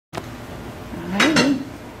Alrighty.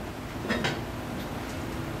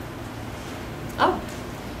 Oh,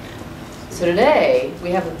 so today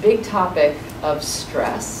we have a big topic of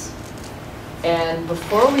stress. And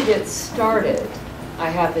before we get started, I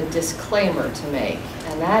have a disclaimer to make,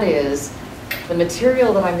 and that is the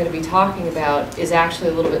material that I'm going to be talking about is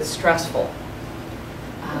actually a little bit stressful.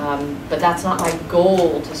 But that's not my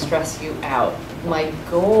goal to stress you out. My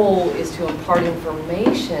goal is to impart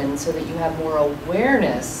information so that you have more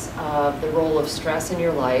awareness of the role of stress in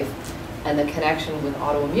your life and the connection with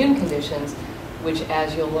autoimmune conditions, which,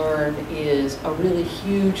 as you'll learn, is a really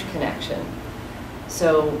huge connection.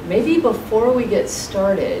 So maybe before we get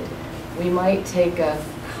started, we might take a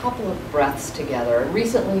couple of breaths together. And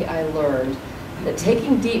recently I learned that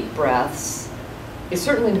taking deep breaths is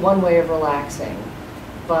certainly one way of relaxing.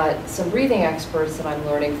 But some breathing experts that I'm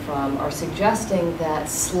learning from are suggesting that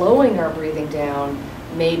slowing our breathing down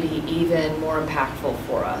may be even more impactful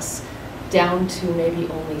for us, down to maybe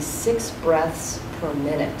only 6 breaths per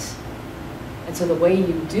minute. And so the way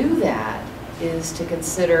you do that is to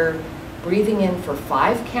consider breathing in for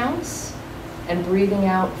 5 counts and breathing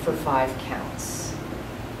out for 5 counts.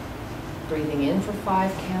 Breathing in for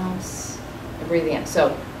 5 counts and breathing out.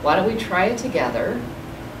 So why don't we try it together?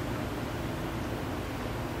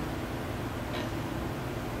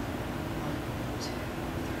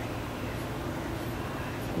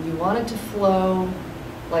 You want it to flow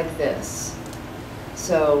like this.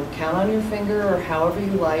 So count on your finger or however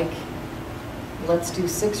you like. Let's do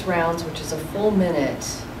 6 rounds, which is a full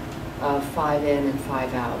minute of 5 in and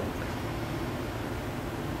 5 out.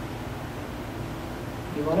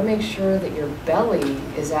 You want to make sure that your belly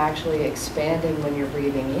is actually expanding when you're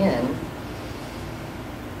breathing in.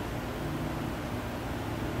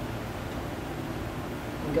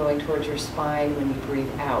 And going towards your spine when you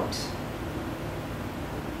breathe out.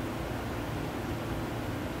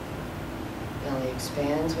 Belly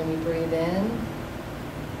expands when you breathe in,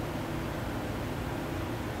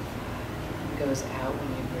 and goes out when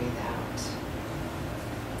you breathe out.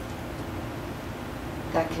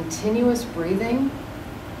 That continuous breathing,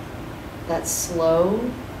 that slow,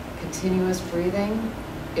 continuous breathing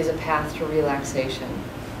is a path to relaxation,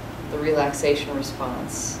 the relaxation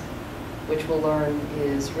response, which we'll learn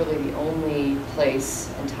is really the only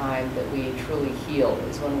place and time that we truly heal,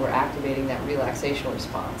 is when we're activating that relaxation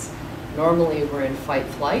response. Normally we're in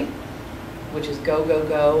fight-flight, which is go, go,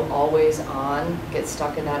 go, always on, get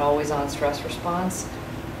stuck in that always on stress response.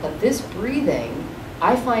 But this breathing,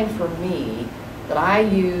 I find for me, that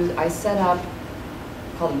I set up,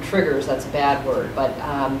 call them triggers, that's a bad word, but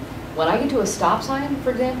when I get to a stop sign, for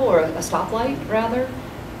example, or a stoplight rather,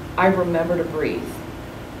 I remember to breathe.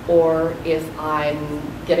 Or if I'm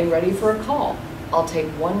getting ready for a call, I'll take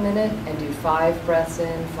 1 minute and do 5 breaths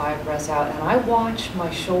in, 5 breaths out, and I watch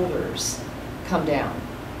my shoulders come down.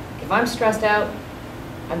 If I'm stressed out,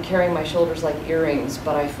 I'm carrying my shoulders like earrings,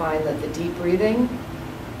 but I find that the deep breathing,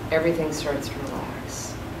 everything starts to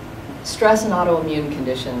relax. Stress and autoimmune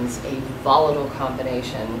conditions, a volatile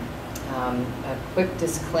combination. A quick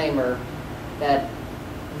disclaimer that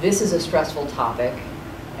this is a stressful topic,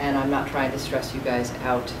 and I'm not trying to stress you guys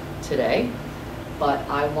out today, but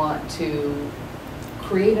I want to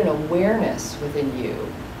create an awareness within you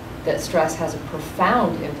that stress has a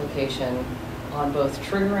profound implication on both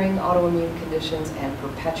triggering autoimmune conditions and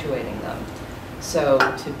perpetuating them. So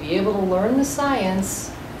to be able to learn the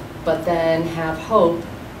science, but then have hope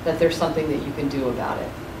that there's something that you can do about it.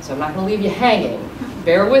 So I'm not going to leave you hanging.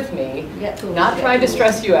 Bear with me. Not trying to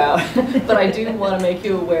stress you out, but I do want to make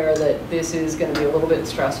you aware that this is going to be a little bit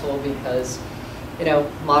stressful because, you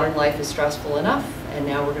know, modern life is stressful enough, and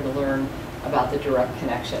now we're going to learn about the direct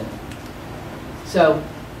connection. So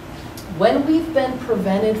when we've been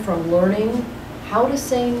prevented from learning how to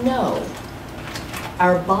say no,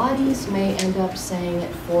 our bodies may end up saying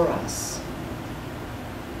it for us.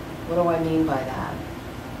 What do I mean by that?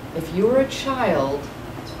 If you were a child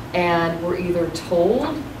and were either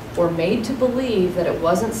told or made to believe that it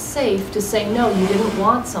wasn't safe to say no, you didn't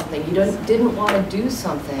want something, you didn't want to do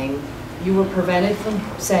something, you were prevented from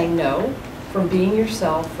saying no, from being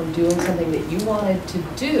yourself, from doing something that you wanted to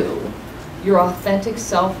do, your authentic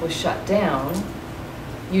self was shut down,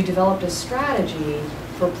 you developed a strategy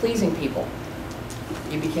for pleasing people.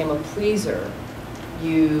 You became a pleaser.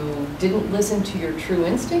 You didn't listen to your true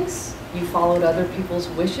instincts. You followed other people's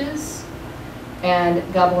wishes. And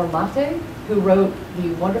Gabor Mate, who wrote the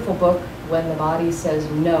wonderful book, When the Body Says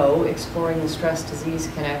No, Exploring the Stress-Disease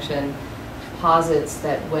Connection, posits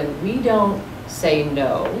that when we don't say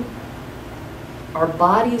no, our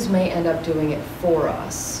bodies may end up doing it for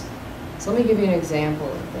us. So let me give you an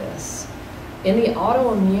example of this. In the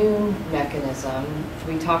autoimmune mechanism,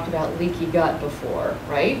 we talked about leaky gut before,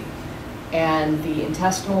 right? And the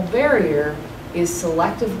intestinal barrier is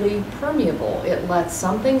selectively permeable. It lets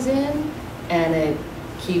some things in and it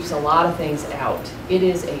keeps a lot of things out. It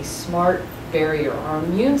is a smart barrier. Our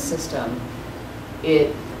immune system,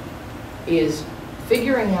 it is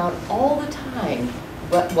figuring out all the time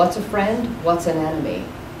what's a friend, what's an enemy,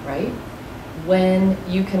 right? When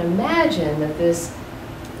you can imagine that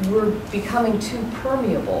we're becoming too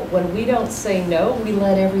permeable. When we don't say no, we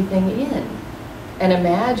let everything in. And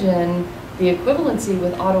imagine the equivalency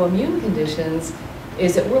with autoimmune conditions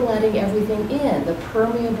is that we're letting everything in. The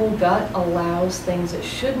permeable gut allows things that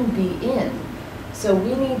shouldn't be in. So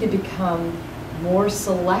we need to become more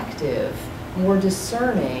selective, more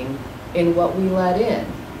discerning in what we let in.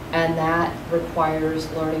 And that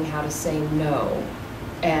requires learning how to say no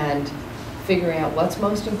and figuring out what's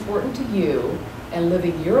most important to you and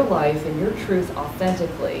living your life and your truth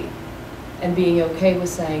authentically and being okay with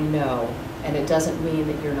saying no. And it doesn't mean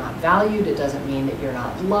that you're not valued, it doesn't mean that you're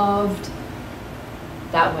not loved.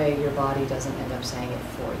 That way your body doesn't end up saying it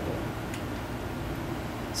for you.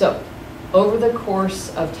 So, over the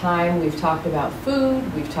course of time, we've talked about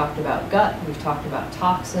food, we've talked about gut, we've talked about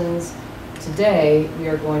toxins. Today, we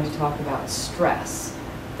are going to talk about stress.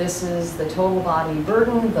 This is the total body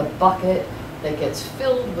burden, the bucket that gets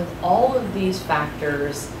filled with all of these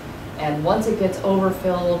factors, and once it gets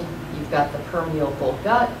overfilled, you've got the permeable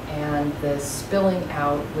gut and the spilling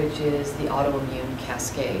out, which is the autoimmune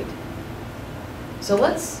cascade. So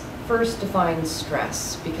let's first define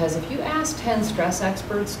stress, because if you ask 10 stress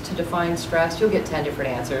experts to define stress, you'll get 10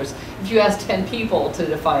 different answers. If you ask 10 people to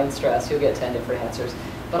define stress, you'll get 10 different answers.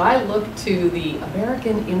 But I looked to the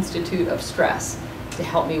American Institute of Stress to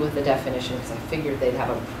help me with the definition, because I figured they'd have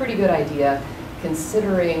a pretty good idea,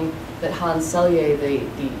 considering that Hans Selye,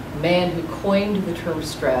 the man who coined the term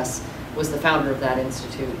stress, was the founder of that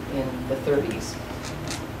institute in the 30s.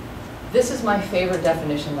 This is my favorite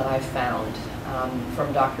definition that I've found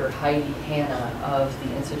from Dr. Heidi Hanna of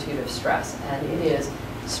the Institute of Stress, and it is,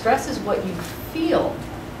 stress is what you feel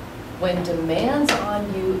when demands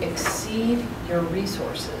on you exceed your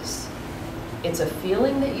resources. It's a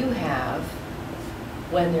feeling that you have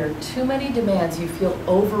when there are too many demands, you feel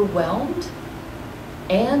overwhelmed,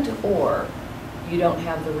 and or you don't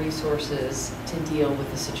have the resources to deal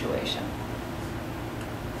with the situation.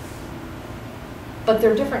 But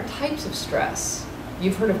there are different types of stress.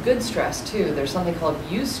 You've heard of good stress too. There's something called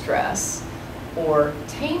eustress or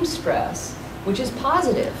tame stress, which is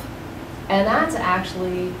positive. And that's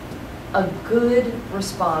actually a good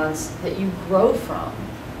response that you grow from.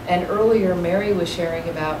 And earlier Mary was sharing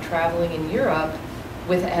about traveling in Europe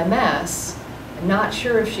with MS, not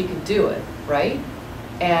sure if she could do it, right?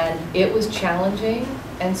 And it was challenging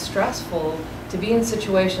and stressful to be in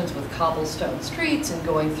situations with cobblestone streets and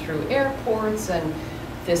going through airports and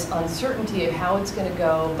this uncertainty of how it's going to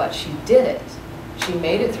go, but she did it. She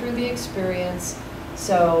made it through the experience.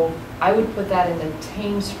 So I would put that in the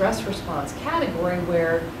tame stress response category,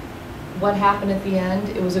 where what happened at the end,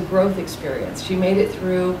 it was a growth experience. She made it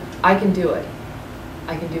through, I can do it.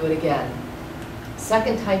 I can do it again.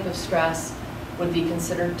 Second type of stress would be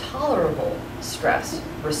considered tolerable stress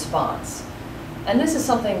response. And this is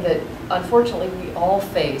something that unfortunately we all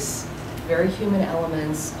face, very human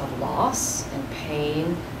elements of loss and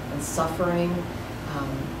pain and suffering,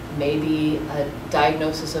 maybe a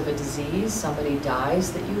diagnosis of a disease, somebody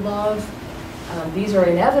dies that you love. These are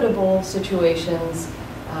inevitable situations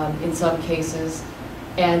in some cases.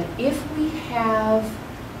 And if we have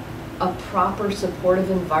a proper supportive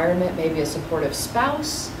environment, maybe a supportive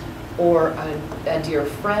spouse or a dear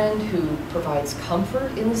friend who provides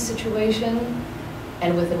comfort in the situation,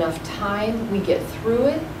 and with enough time, we get through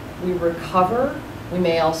it, we recover, we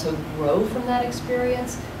may also grow from that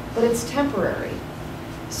experience, but it's temporary.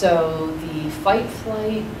 So the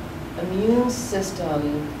fight-flight immune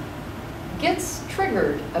system gets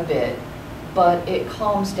triggered a bit, but it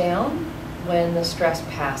calms down when the stress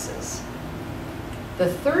passes.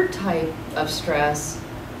 The third type of stress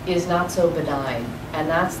is not so benign, and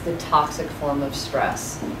that's the toxic form of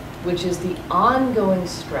stress, which is the ongoing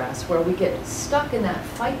stress where we get stuck in that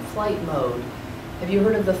fight-flight mode. Have you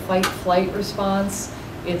heard of the fight-flight response?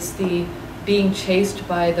 It's the being chased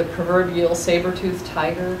by the proverbial saber-toothed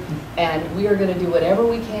tiger, and we are going to do whatever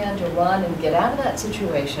we can to run and get out of that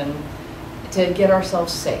situation to get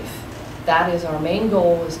ourselves safe. That is our main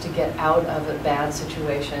goal, is to get out of a bad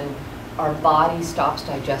situation. Our body stops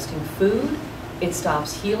digesting food, it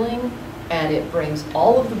stops healing, and it brings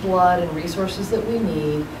all of the blood and resources that we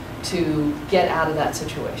need to get out of that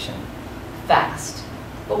situation fast.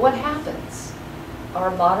 But what happens?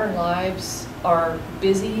 our modern lives are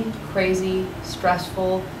busy, crazy,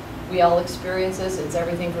 stressful. We all experience this. It's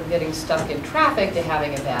everything from getting stuck in traffic to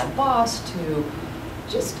having a bad boss to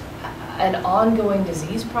just an ongoing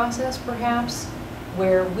disease process, perhaps,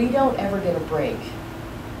 where we don't ever get a break.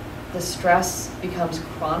 The stress becomes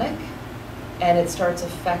chronic, and it starts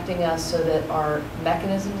affecting us so that our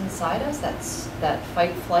mechanisms inside us, that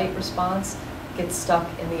fight-flight response, gets stuck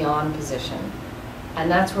in the on position. And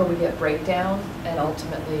that's where we get breakdown and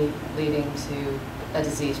ultimately leading to a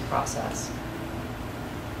disease process.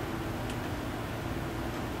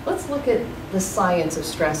 Let's look at the science of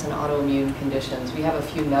stress and autoimmune conditions. We have a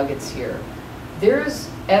few nuggets here. There's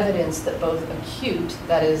evidence that both acute,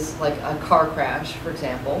 that is like a car crash, for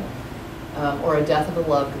example, or a death of a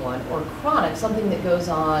loved one, or chronic, something that goes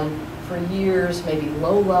on for years, maybe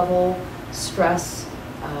low-level stress,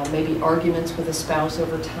 maybe arguments with a spouse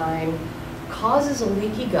over time, causes a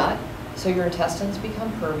leaky gut, so your intestines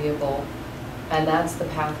become permeable, and that's the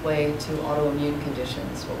pathway to autoimmune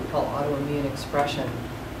conditions, what we call autoimmune expression.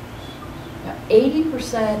 Now,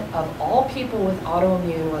 80% of all people with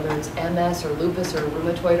autoimmune, whether it's MS or lupus or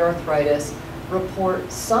rheumatoid arthritis,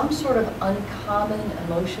 report some sort of uncommon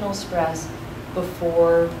emotional stress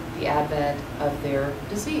before the advent of their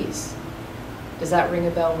disease. Does that ring a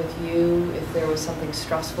bell with you if there was something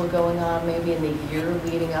stressful going on maybe in the year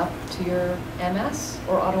leading up to your MS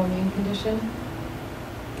or autoimmune condition?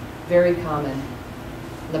 Very common.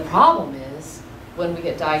 And the problem is when we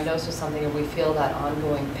get diagnosed with something and we feel that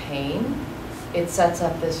ongoing pain, it sets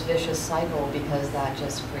up this vicious cycle because that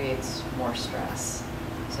just creates more stress.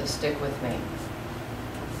 So stick with me.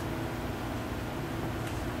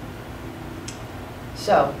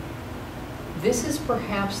 So, this is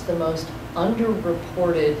perhaps the most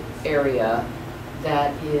underreported area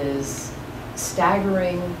that is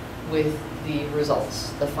staggering with the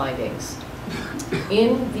results, the findings.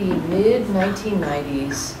 In the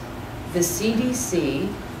mid-1990s, the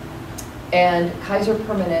CDC and Kaiser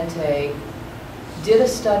Permanente did a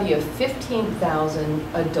study of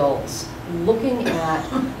 15,000 adults looking at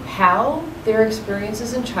how their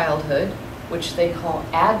experiences in childhood, which they call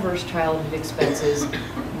adverse childhood expenses,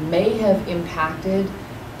 may have impacted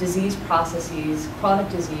disease processes, chronic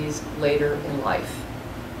disease later in life.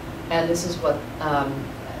 And this is what,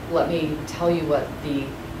 let me tell you what the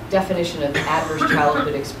definition of adverse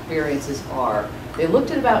childhood experiences are. They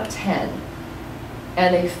looked at about 10,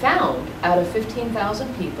 and they found out of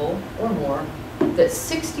 15,000 people or more that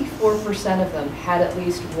 64% of them had at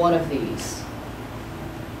least one of these: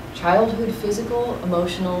 childhood physical,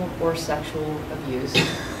 emotional, or sexual abuse,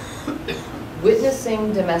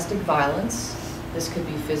 witnessing domestic violence, this could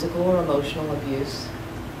be physical or emotional abuse,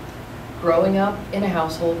 growing up in a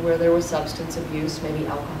household where there was substance abuse, maybe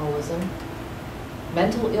alcoholism,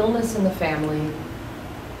 mental illness in the family,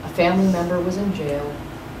 a family member was in jail,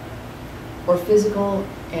 or physical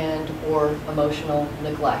and or emotional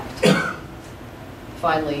neglect.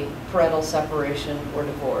 Finally, parental separation or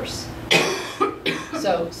divorce.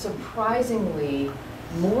 So surprisingly,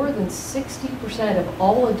 more than 60% of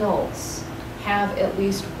all adults have at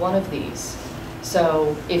least one of these.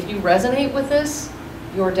 So if you resonate with this,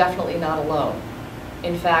 you're definitely not alone.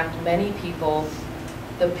 In fact, many people,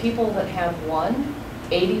 the people that have one,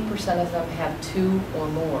 80% of them have two or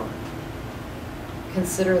more.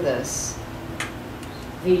 Consider this.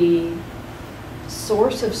 The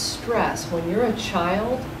source of stress when you're a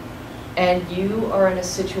child and you are in a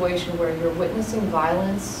situation where you're witnessing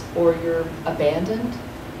violence or you're abandoned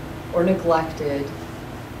or neglected,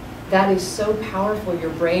 that is so powerful. Your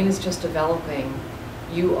brain is just developing.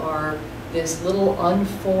 You are this little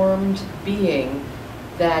unformed being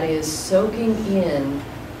that is soaking in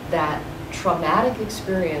that traumatic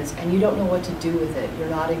experience, and you don't know what to do with it. You're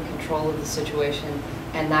not in control of the situation,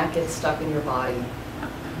 and that gets stuck in your body.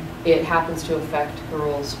 It happens to affect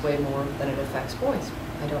girls way more than it affects boys.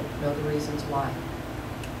 I don't know the reasons why.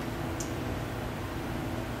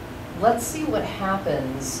 Let's see what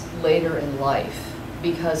happens later in life,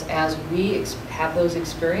 because as we have those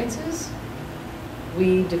experiences,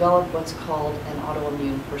 we develop what's called an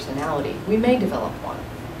autoimmune personality. We may develop one.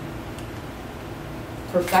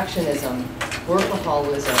 Perfectionism,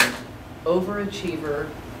 workaholism, overachiever,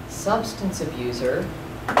 substance abuser,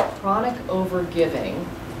 chronic overgiving.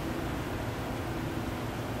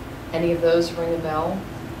 Any of those ring a bell?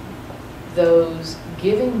 Those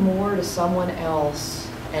giving more to someone else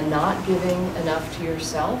and not giving enough to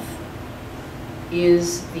yourself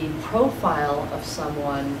is the profile of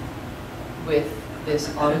someone with this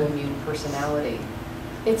autoimmune personality.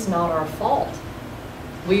 It's not our fault.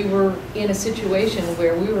 We were in a situation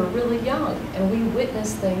where we were really young and we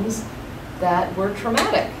witnessed things that were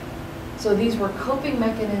traumatic. So these were coping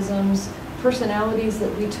mechanisms, personalities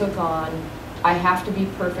that we took on. I have to be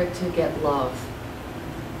perfect to get love.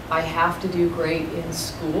 I have to do great in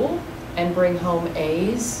school and bring home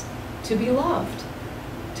A's to be loved,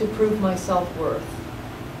 to prove my self-worth.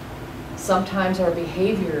 Sometimes our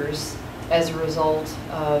behaviors as a result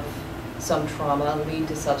of some trauma lead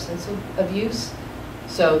to substance abuse.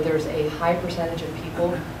 So there's a high percentage of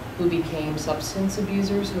people who became substance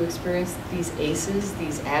abusers who experienced these ACEs,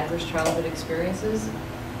 these adverse childhood experiences.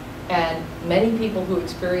 And many people who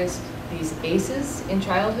experienced these ACEs in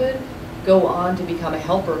childhood go on to become a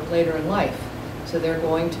helper later in life. So they're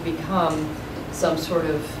going to become some sort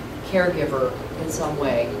of caregiver in some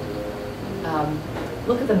way.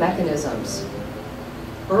 Look at the mechanisms.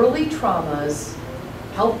 Early traumas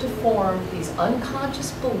help to form these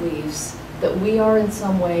unconscious beliefs that we are in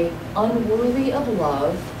some way unworthy of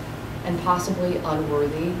love and possibly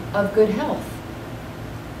unworthy of good health.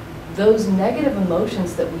 Those negative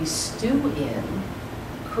emotions that we stew in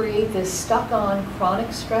create this stuck-on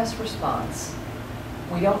chronic stress response.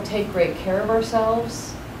 We don't take great care of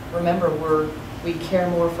ourselves. Remember, we care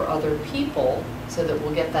more for other people so that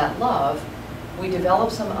we'll get that love. We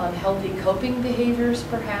develop some unhealthy coping behaviors,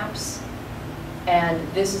 perhaps, and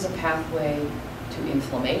this is a pathway to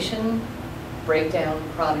inflammation, breakdown,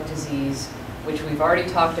 chronic disease, which we've already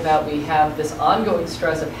talked about. We have this ongoing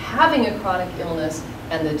stress of having a chronic illness,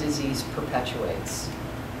 and the disease perpetuates.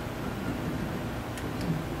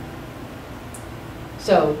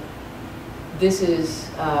 So this is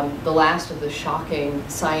the last of the shocking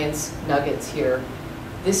science nuggets here.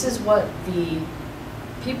 This is what the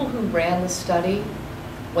people who ran the study,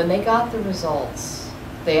 when they got the results,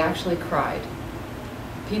 they actually cried.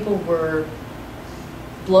 People were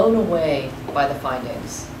blown away by the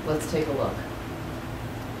findings. Let's take a look.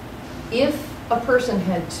 If a person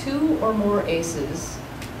had 2 or more ACEs,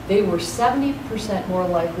 they were 70% more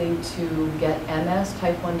likely to get MS,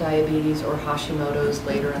 type 1 diabetes, or Hashimoto's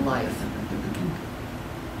later in life.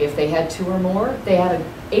 If they had 2 or more, they had an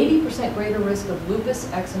 80% greater risk of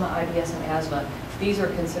lupus, eczema, IBS, and asthma. These are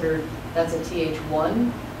considered, that's a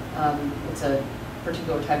Th1. It's a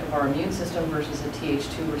particular type of our immune system versus a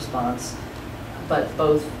Th2 response, but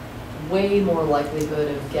both way more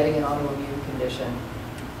likelihood of getting an autoimmune condition.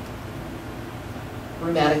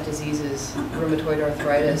 Rheumatic diseases, rheumatoid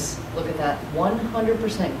arthritis, look at that,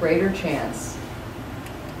 100% greater chance.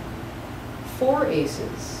 4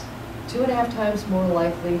 ACEs, 2.5 times more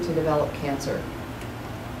likely to develop cancer.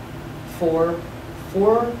 4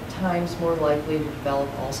 times more likely to develop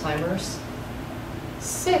Alzheimer's.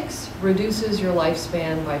 6 reduces your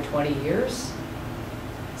lifespan by 20 years.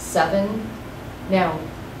 7, now,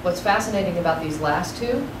 what's fascinating about these last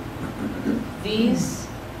 2, these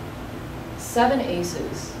 7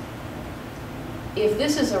 ACEs, if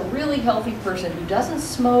this is a really healthy person who doesn't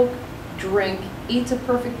smoke, drink, eats a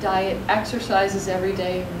perfect diet, exercises every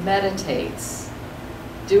day, meditates,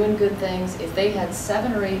 doing good things, if they had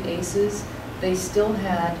 7 or 8 ACEs, they still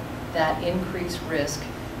had that increased risk,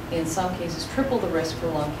 in some cases triple the risk for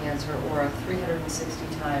lung cancer, or a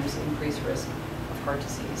 360 times increased risk of heart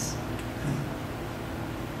disease.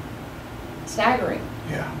 Staggering.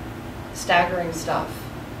 Yeah. Staggering stuff.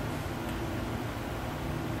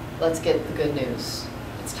 Let's get the good news.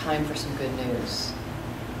 It's time for some good news.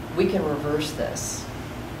 We can reverse this.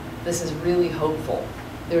 This is really hopeful.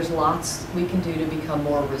 There's lots we can do to become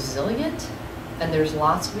more resilient, and there's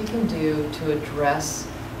lots we can do to address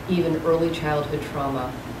even early childhood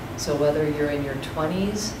trauma. So whether you're in your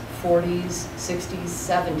 20s, 40s, 60s,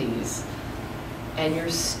 70s, and you're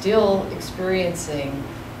still experiencing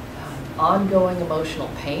ongoing emotional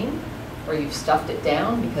pain, or you've stuffed it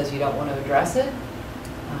down because you don't want to address it,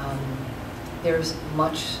 there's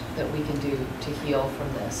much that we can do to heal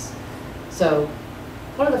from this. So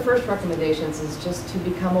one of the first recommendations is just to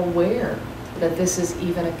become aware that this is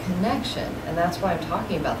even a connection, and that's why I'm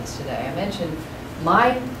talking about this today. I mentioned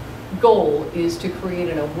my goal is to create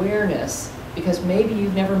an awareness, because maybe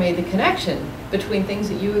you've never made the connection between things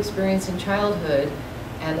that you experienced in childhood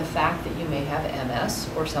and the fact that you may have MS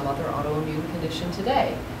or some other autoimmune condition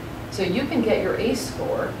today. So you can get your ACE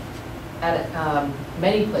score at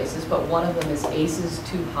many places, but one of them is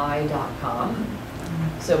acestoohigh.com.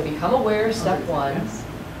 So become aware, step 1.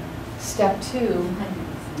 Step 2,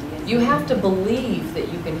 you have to believe that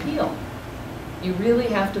you can heal. You really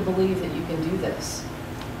have to believe that you can do this.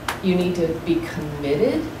 You need to be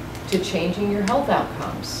committed to changing your health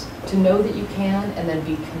outcomes, to know that you can, and then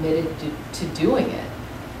be committed to doing it.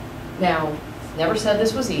 Now, never said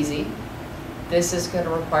this was easy. This is going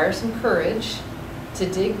to require some courage to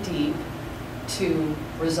dig deep, to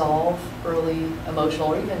resolve early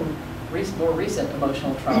emotional or even more recent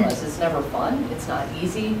emotional traumas. It's never fun, it's not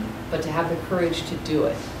easy, but to have the courage to do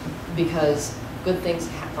it because good things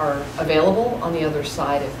are available on the other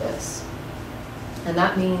side of this. And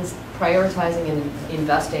that means prioritizing and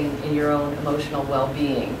investing in your own emotional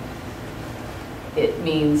well-being. It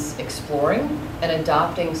means exploring and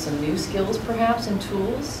adopting some new skills perhaps and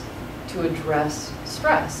tools to address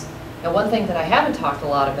stress. Now, one thing that I haven't talked a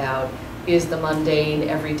lot about is the mundane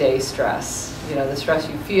everyday stress. You know, the stress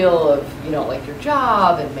you feel of, you know, like your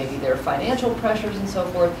job and maybe their financial pressures and so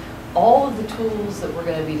forth. All of the tools that we're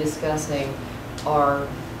going to be discussing are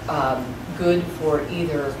good for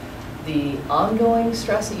either the ongoing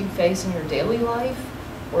stress that you face in your daily life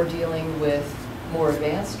or dealing with more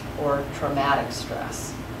advanced or traumatic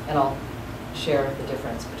stress. And I'll share the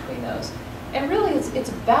difference between those. And really, it's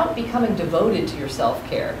about becoming devoted to your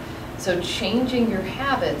self-care. So changing your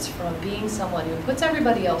habits from being someone who puts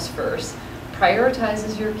everybody else first,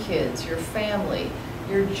 prioritizes your kids, your family,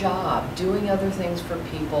 your job, doing other things for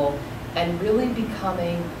people, and really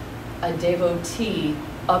becoming a devotee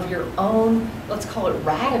of your own, let's call it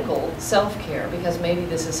radical self-care, because maybe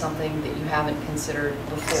this is something that you haven't considered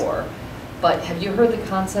before. But have you heard the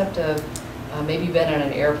concept of, maybe you've been on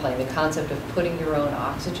an airplane, the concept of putting your own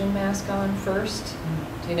oxygen mask on first?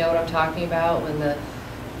 Do you know what I'm talking about? When the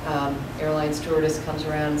airline stewardess comes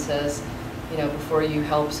around and says, you know, before you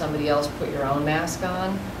help somebody else, put your own mask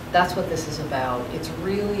on. That's what this is about. It's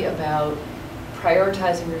really about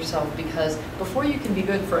prioritizing yourself, because before you can be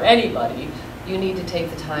good for anybody, you need to take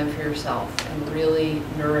the time for yourself and really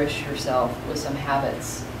nourish yourself with some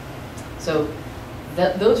habits. So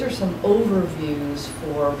those are some overviews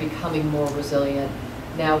for becoming more resilient.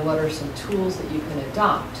 Now, what are some tools that you can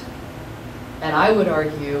adopt? And I would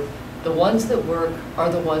argue the ones that work are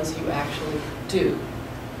the ones you actually do.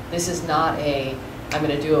 This is not a, I'm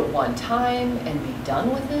going to do it one time and be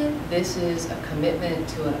done with it. This is a commitment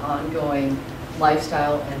to an ongoing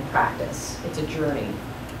lifestyle and practice. It's a journey.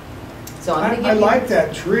 So I'm going to give you, like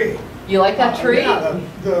that tree. You like that tree? Yeah,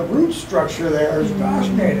 the root structure there is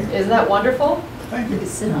fascinating. Isn't that wonderful? Thank you. You could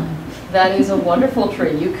sit on it. That is a wonderful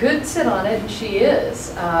tree. You could sit on it, and she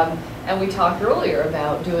is. And we talked earlier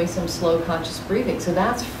about doing some slow conscious breathing. So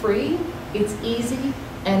that's free, it's easy,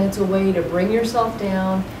 and it's a way to bring yourself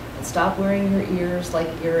down and stop wearing your ears like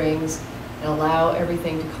earrings and allow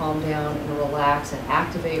everything to calm down and relax and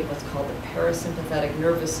activate what's called the parasympathetic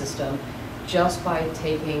nervous system just by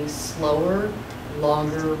taking slower,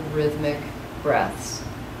 longer, rhythmic breaths.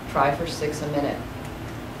 Try for 6 a minute.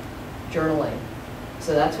 Journaling.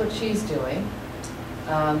 So that's what she's doing,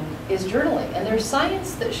 is journaling. And there's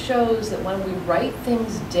science that shows that when we write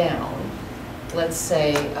things down, let's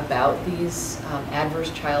say about these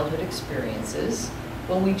adverse childhood experiences,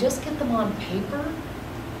 when we just get them on paper,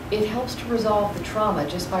 it helps to resolve the trauma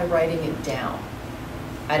just by writing it down.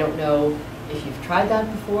 I don't know if you've tried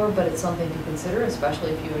that before, but it's something to consider,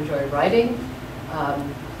 especially if you enjoy writing.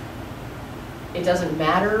 It doesn't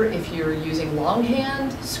matter if you're using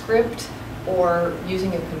longhand, script, or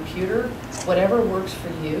using a computer, whatever works for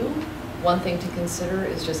you. One thing to consider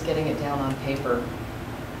is just getting it down on paper.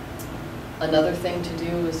 Another thing to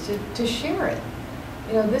do is to share it.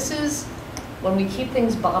 You know, this is, when we keep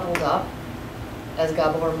things bottled up, as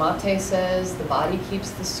Gabor Mate says, the body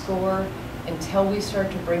keeps the score. Until we start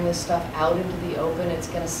to bring this stuff out into the open, it's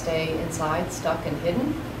going to stay inside, stuck and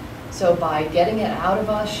hidden. So by getting it out of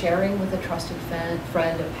us, sharing with a trusted friend,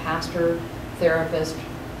 a pastor, therapist,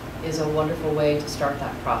 is a wonderful way to start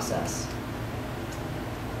that process.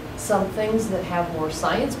 Some things that have more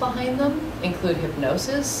science behind them include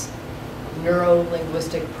hypnosis,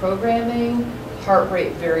 neuro-linguistic programming, heart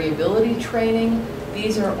rate variability training.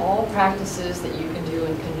 These are all practices that you can do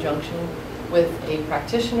in conjunction with a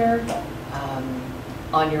practitioner.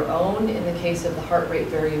 On your own, in the case of the heart rate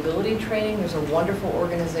variability training, there's a wonderful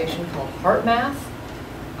organization called HeartMath.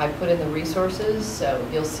 I put in the resources, so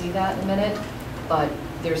you'll see that in a minute. But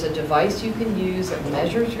there's a device you can use that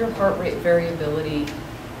measures your heart rate variability,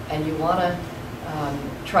 and you want to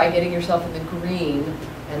try getting yourself in the green,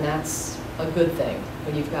 and that's a good thing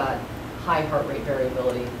when you've got high heart rate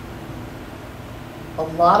variability. A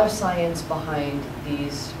lot of science behind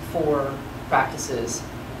these 4 practices: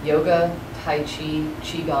 yoga, Tai Chi,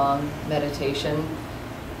 Qigong, meditation.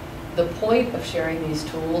 The point of sharing these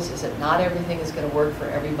tools is that not everything is going to work for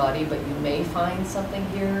everybody, but you may find something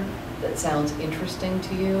here that sounds interesting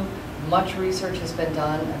to you. Much research has been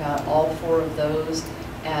done about all 4 of those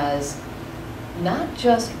as not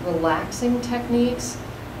just relaxing techniques,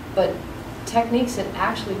 but techniques that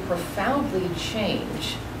actually profoundly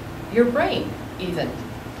change your brain even.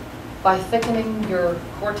 By thickening your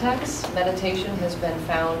cortex, meditation has been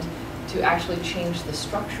found to actually change the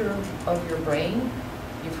structure of your brain.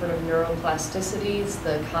 You've heard of neuroplasticity. It's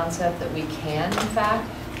the concept that we can, in fact,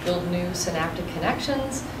 build new synaptic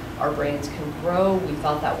connections. Our brains can grow. We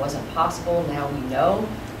thought that wasn't possible. Now we know.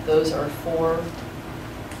 Those are 4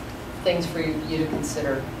 things for you to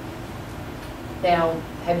consider. Now,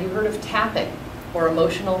 have you heard of tapping or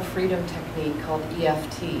emotional freedom technique called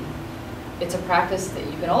EFT? It's a practice that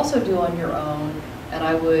you can also do on your own, and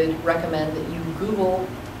I would recommend that you Google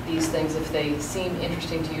these things if they seem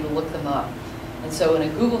interesting to you, to look them up. And so in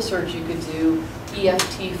a Google search, you could do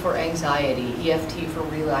EFT for anxiety, EFT for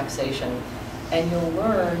relaxation, and you'll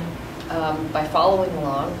learn by following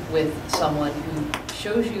along with someone who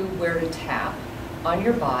shows you where to tap on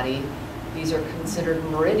your body. These are considered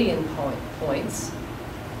meridian points,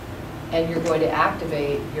 and you're going to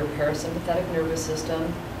activate your parasympathetic nervous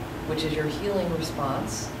system, which is your healing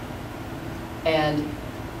response. And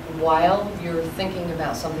while you're thinking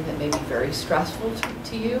about something that may be very stressful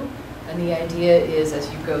to you, and the idea is as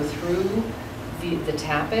you go through the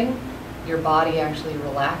tapping, your body actually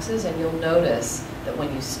relaxes, and you'll notice that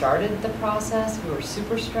when you started the process, you were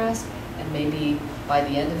super stressed, and maybe by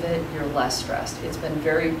the end of it, you're less stressed. It's been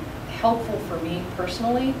very helpful for me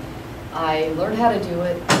personally. I learned how to do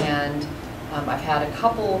it, and I've had a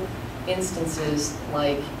couple instances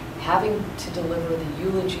like having to deliver the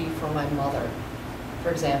eulogy for my mother,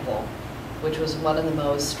 for example, which was one of the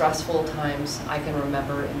most stressful times I can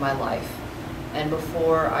remember in my life. And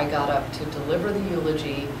before I got up to deliver the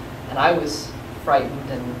eulogy, and I was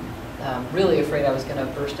frightened and really afraid I was going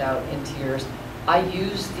to burst out in tears, I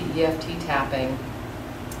used the EFT tapping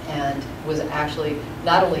and was actually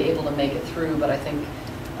not only able to make it through, but I think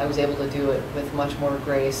I was able to do it with much more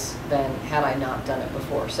grace than had I not done it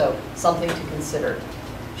before. So something to consider.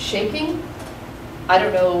 Shaking, I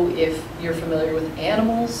don't know if you're familiar with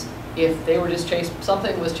animals. If they were just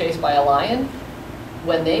something was chased by a lion,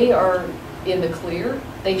 when they are in the clear,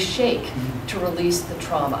 they shake to release the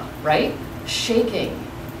trauma, right? Shaking,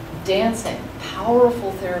 dancing,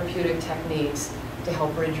 powerful therapeutic techniques to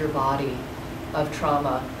help rid your body of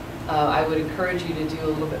trauma. I would encourage you to do a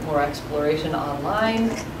little bit more exploration online.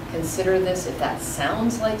 Consider this if that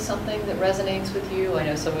sounds like something that resonates with you. I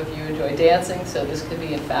know some of you enjoy dancing, so this could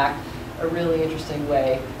be, in fact, a really interesting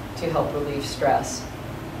way to help relieve stress.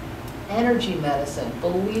 Energy medicine,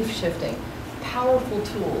 belief shifting, powerful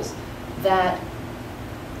tools that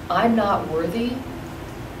I'm not worthy,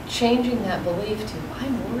 changing that belief to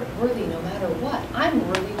I'm worthy no matter what. I'm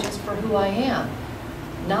worthy just for who I am.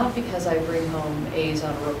 Not because I bring home A's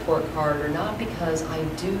on a report card, or not because I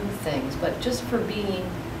do things, but just for being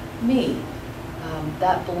me.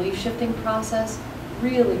 That belief shifting process,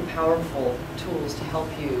 really powerful tools to help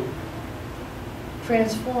you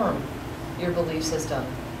transform your belief system.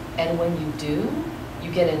 And when you do,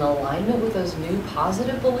 you get in alignment with those new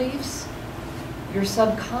positive beliefs, your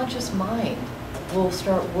subconscious mind will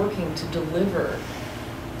start working to deliver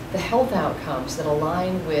the health outcomes that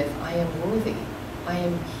align with I am worthy, I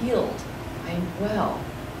am healed, I am well.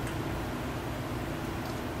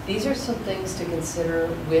 These are some things to consider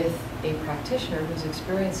with a practitioner who's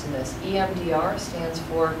experienced in this. EMDR stands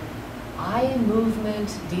for Eye Movement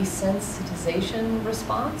Desensitization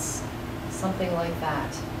Response, something like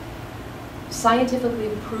that. Scientifically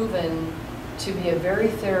proven to be a very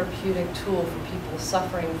therapeutic tool for people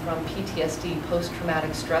suffering from PTSD,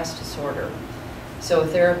 post-traumatic stress disorder. So a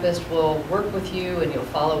therapist will work with you and you'll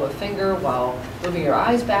follow a finger while moving your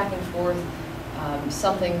eyes back and forth,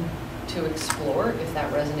 something to explore if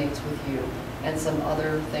that resonates with you, and some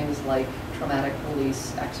other things like traumatic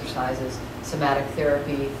release exercises, somatic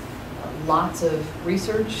therapy, lots of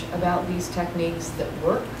research about these techniques that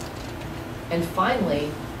work. And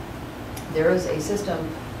finally, there is a system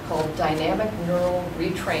called dynamic neural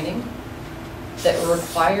retraining that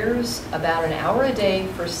requires about an hour a day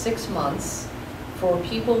for 6 months for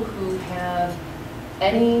people who have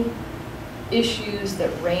any issues that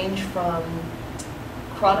range from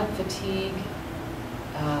chronic fatigue,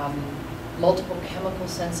 multiple chemical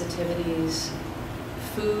sensitivities,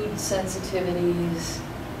 food sensitivities,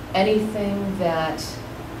 anything that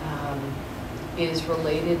is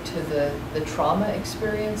related to the trauma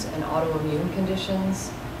experience and autoimmune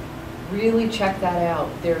conditions. Really check that out.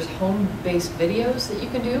 There's home-based videos that you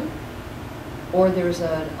can do, or there's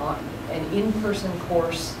an in-person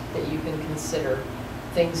course that you can consider,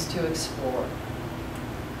 things to explore.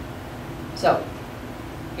 So,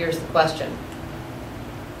 here's the question.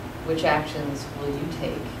 Which actions will you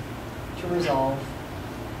take to resolve,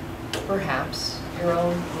 perhaps, your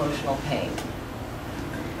own emotional pain?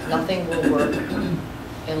 Nothing will work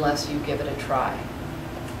unless you give it a try.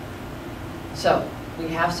 So we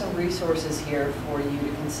have some resources here for you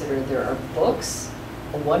to consider. There are books,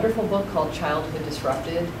 a wonderful book called Childhood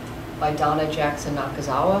Disrupted by Donna Jackson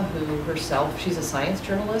Nakazawa, who herself, she's a science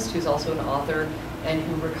journalist who's also an author and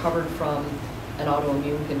who recovered from an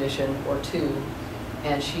autoimmune condition or two.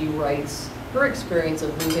 And she writes her experience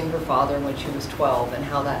of losing her father when she was 12 and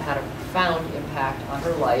how that had a profound impact on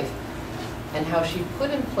her life, and how she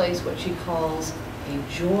put in place what she calls a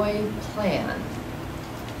joy plan.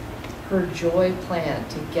 Her joy plan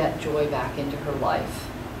to get joy back into her life.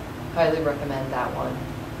 Highly recommend that one.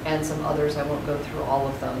 And some others, I won't go through all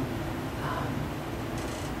of them.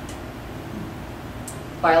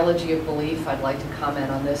 Biology of Belief, I'd like to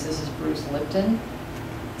comment on this. This is Bruce Lipton.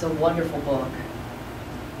 It's a wonderful book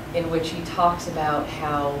in which he talks about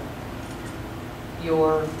how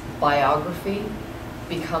your biography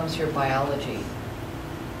becomes your biology.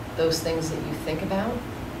 Those things that you think about,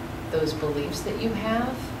 those beliefs that you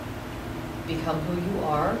have, become who you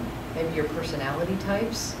are, maybe your personality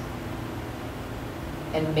types,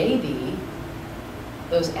 and maybe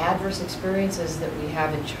those adverse experiences that we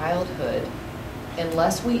have in childhood,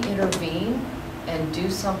 unless we intervene and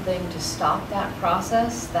do something to stop that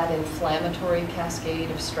process, that inflammatory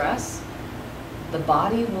cascade of stress, the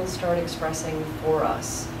body will start expressing for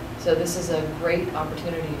us. So this is a great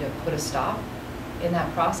opportunity to put a stop in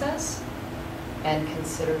that process and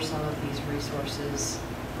consider some of these resources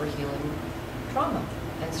for healing trauma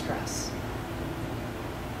and stress.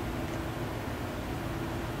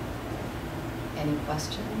 Any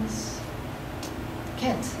questions?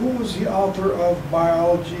 Kent. Who was the author of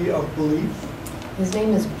Biology of Belief? His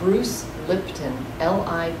name is Bruce Lipton,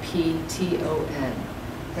 Lipton.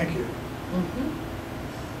 Thank you.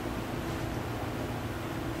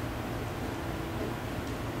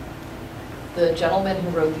 The gentlemen who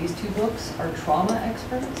wrote these two books are trauma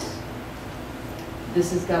experts.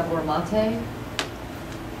 This is Gabor Mate.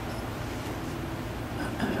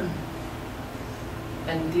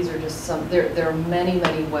 And these are just some, there are many,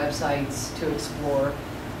 many websites to explore.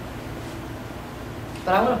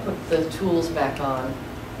 But I want to put the tools back on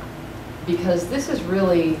because this is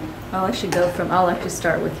really... I'll actually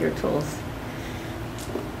start with your tools.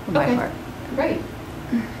 For my part. Great.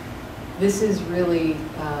 This is really,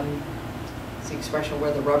 it's the expression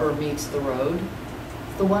where the rubber meets the road.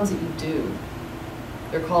 It's the ones that you do.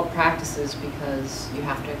 They're called practices because you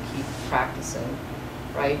have to keep practicing,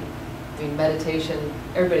 right? I mean, meditation,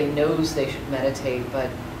 everybody knows they should meditate, but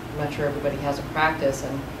I'm not sure everybody has a practice.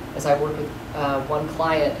 And as I worked with one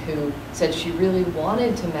client who said she really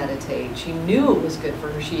wanted to meditate, she knew it was good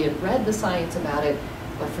for her, she had read the science about it,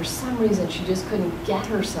 but for some reason she just couldn't get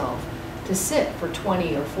herself to sit for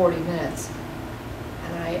 20 or 40 minutes.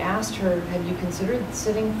 And I asked her, have you considered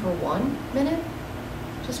sitting for 1 minute?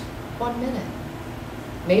 Just 1 minute.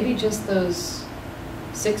 Maybe just those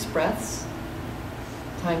 6 breaths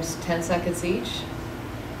times 10 seconds each.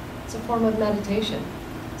 It's a form of meditation.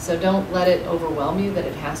 So don't let it overwhelm you that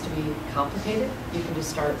it has to be complicated. You can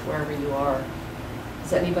just start wherever you are.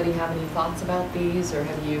 Does anybody have any thoughts about these, or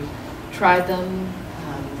have you tried them?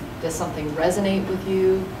 Does something resonate with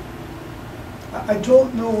you? I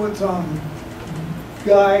don't know what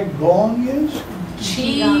Gai Gong is.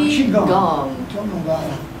 Qigong. I don't know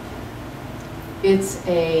that. It's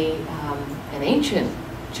an ancient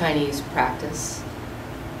Chinese practice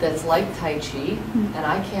that's like Tai Chi, and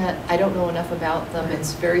I don't know enough about them.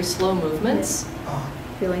 It's very slow movements.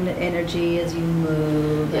 Feeling the energy as you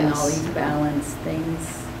move and all these balance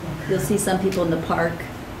things. You'll see some people in the park,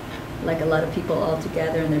 like a lot of people all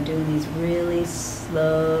together, and they're doing these really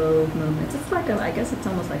slow movements. It's like I guess it's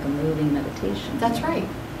almost like a moving meditation. That's right.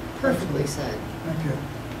 Perfectly said. Thank you.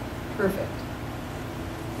 Perfect.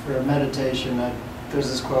 For a meditation, there's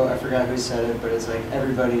this quote, I forgot who said it, but it's like,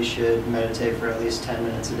 everybody should meditate for at least 10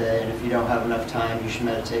 minutes a day, and if you don't have enough time, you should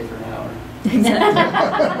meditate for an hour.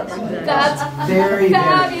 That's very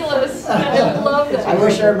fabulous. I love that. I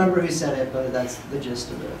wish I remember who said it, but that's the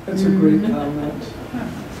gist of it. That's a great comment.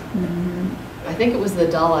 I think it was the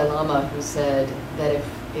Dalai Lama who said that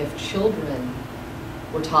if children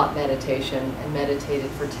were taught meditation and meditated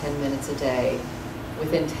for 10 minutes a day,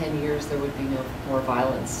 within 10 years there would be no more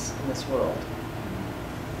violence in this world.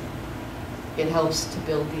 It helps to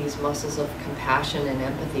build these muscles of compassion and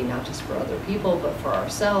empathy, not just for other people, but for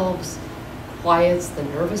ourselves, quiets the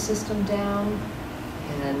nervous system down,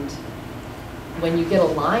 and when you get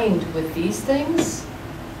aligned with these things,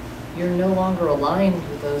 you're no longer aligned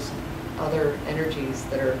with those other energies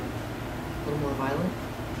that are a little more violent.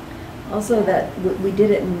 Also, that we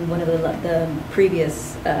did it in one of the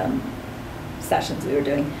previous sessions we were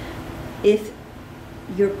doing. If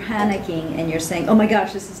you're panicking and you're saying, oh my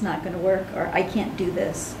gosh, this is not going to work, or I can't do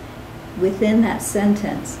this. Within that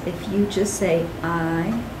sentence, if you just say,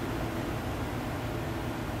 I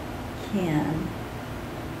can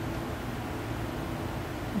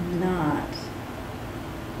not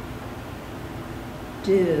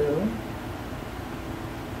do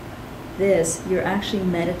this, you're actually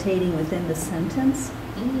meditating within the sentence,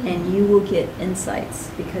 and you will get insights,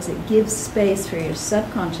 because it gives space for your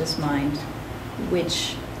subconscious mind,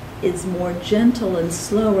 which is more gentle and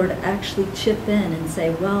slower, to actually chip in and say,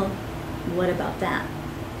 well, what about that?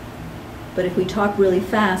 But if we talk really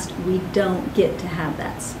fast, we don't get to have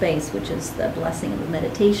that space, which is the blessing of the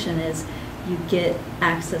meditation, is you get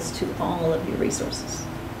access to all of your resources.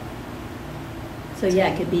 So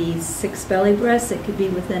yeah, it could be 6 belly breaths, it could be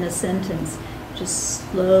within a sentence. Just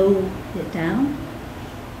slow it down,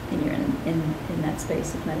 and you're in that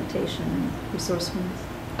space of meditation and resourcefulness.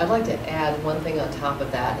 I'd like to add one thing on top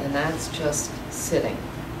of that, and that's just sitting.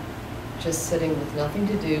 Just sitting with nothing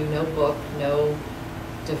to do, no book, no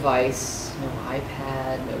device, no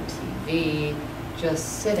iPad, no TV,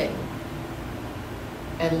 just sitting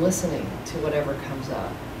and listening to whatever comes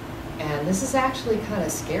up. And this is actually kind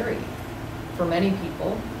of scary for many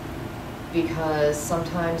people, because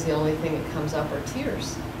sometimes the only thing that comes up are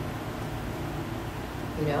tears.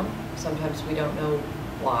 You know, sometimes we don't know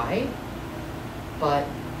why, but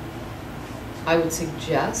I would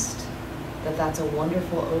suggest that that's a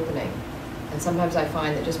wonderful opening. And sometimes I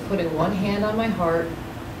find that just putting one hand on my heart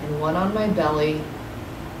and one on my belly,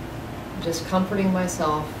 just comforting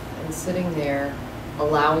myself and sitting there,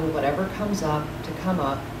 allowing whatever comes up to come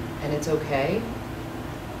up, and it's okay,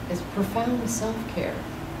 is profound self-care,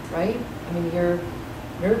 right? I mean, you're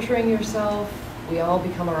nurturing yourself. We all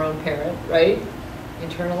become our own parent, right?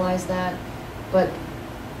 Internalize that. But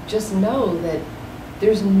just know that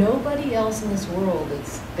there's nobody else in this world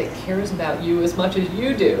that cares about you as much as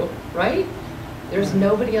you do, right? There's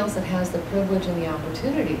nobody else that has the privilege and the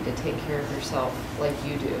opportunity to take care of yourself like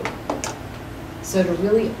you do. So to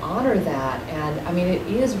really honor that, and I mean, it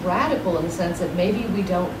is radical in the sense that maybe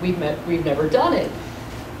we've never done it,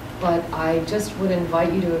 but I just would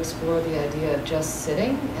invite you to explore the idea of just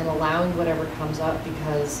sitting and allowing whatever comes up,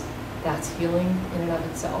 because that's healing in and of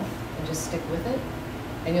itself, and just stick with it.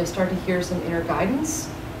 And you'll start to hear some inner guidance.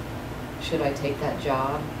 Should I take that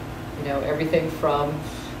job? You know, everything from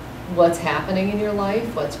what's happening in your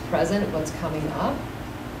life, what's present, what's coming up,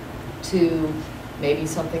 to maybe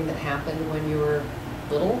something that happened when you were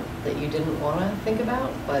little that you didn't want to think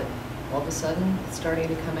about, but all of a sudden it's starting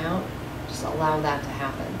to come out. Just allow that to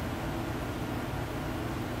happen.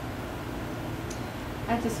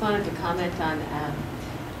 I just wanted to comment on,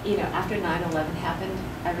 you know, after 9/11 happened,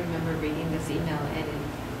 I remember reading this email, and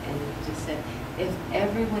it just said, if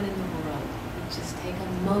everyone in the world would just take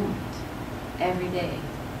a moment every day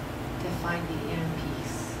to find the inner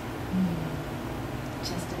peace,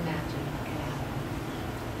 just imagine what could happen.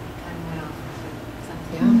 It kind of went off with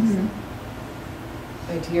something Yeah. else.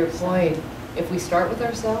 I mean, to your point, if we start with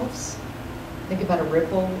ourselves, think about a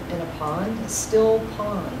ripple in a pond, a still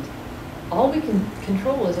pond. All we can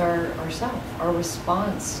control is ourself, our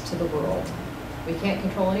response to the world. We can't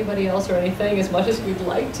control anybody else or anything as much as we'd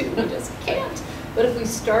like to. We just can't. But if we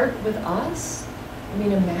start with us, I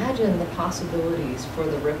mean, imagine the possibilities for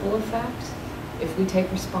the ripple effect if we take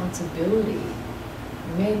responsibility.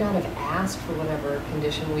 We may not have asked for whatever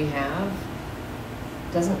condition we have.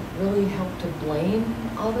 It doesn't really help to blame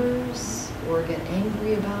others or get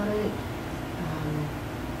angry about it.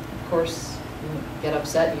 Of course, you get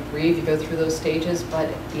upset, you grieve, you go through those stages, but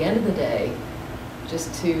at the end of the day,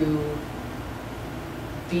 just to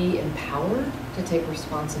be empowered to take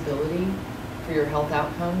responsibility for your health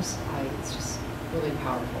outcomes, it's just really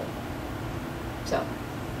powerful. So,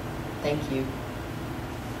 thank you.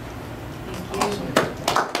 Thank you.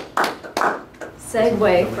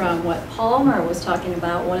 Segue from what Palmer was talking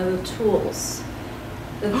about, one of the tools.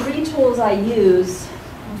 The 3 tools I use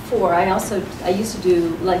I used to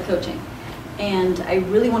do life coaching. And I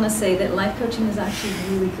really want to say that life coaching is actually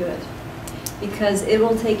really good, because it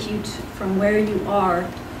will take you from where you are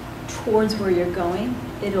towards where you're going.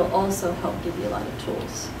 It'll also help give you a lot of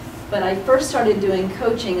tools. But I first started doing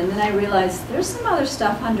coaching, and then I realized there's some other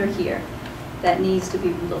stuff under here that needs to be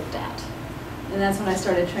looked at. And that's when I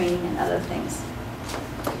started training in other things.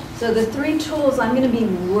 So the 3 tools I'm going to be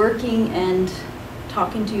working and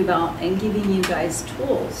talking to you about and giving you guys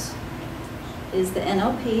tools is the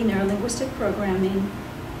NLP, Neuro-Linguistic Programming,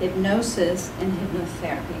 hypnosis, and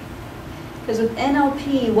hypnotherapy. Because with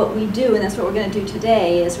NLP, what we do, and that's what we're going to do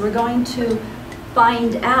today, is we're going to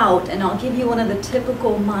find out, and I'll give you one of the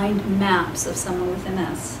typical mind maps of someone with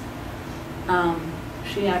MS.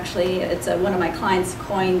 She actually, one of my clients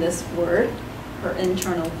coined this word, her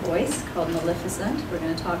internal voice, called Maleficent. We're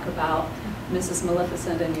going to talk about Mrs.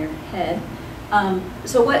 Maleficent in your head.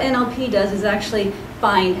 So what NLP does is actually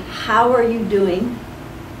find how are you doing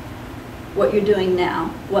what you're doing now,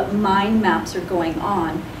 what mind maps are going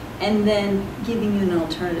on, and then giving you an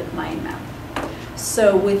alternative mind map.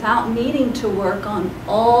 So without needing to work on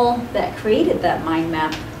all that created that mind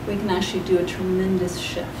map, we can actually do a tremendous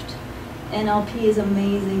shift. NLP is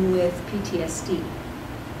amazing with PTSD,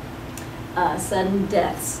 sudden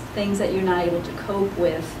deaths, things that you're not able to cope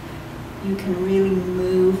with. You can really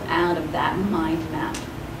move out of that mind map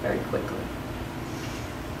very quickly.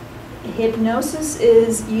 Hypnosis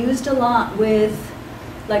is used a lot with,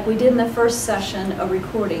 like we did in the first session, a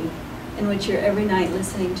recording in which you're every night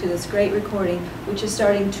listening to this great recording, which is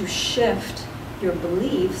starting to shift your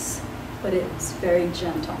beliefs, but it's very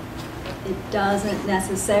gentle. It doesn't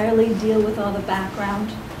necessarily deal with all the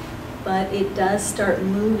background, but it does start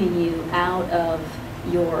moving you out of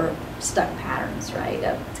your stuck patterns, right?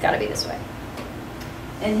 It's got to be this way.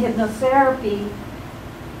 And hypnotherapy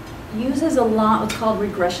uses a lot what's called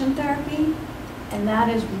regression therapy, and that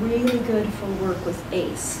is really good for work with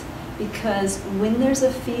ACE, because when there's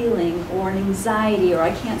a feeling or an anxiety or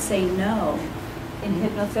I can't say no, in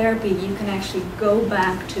hypnotherapy you can actually go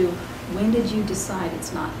back to when did you decide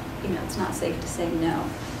it's not safe to say no,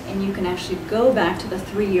 and you can actually go back to the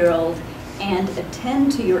 3-year-old and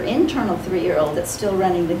attend to your internal 3-year-old that's still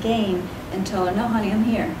running the game and tell her, no honey, I'm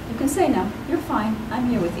here. You can say no, you're fine, I'm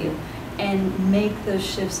here with you. And make those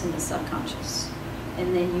shifts in the subconscious.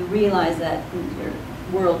 And then you realize that in your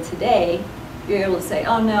world today, you're able to say,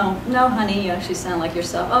 oh no, no honey, you actually sound like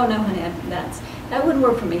yourself. Oh no honey, that wouldn't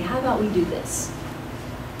work for me. How about we do this?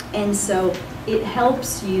 And so it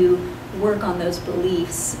helps you work on those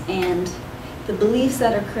beliefs and the beliefs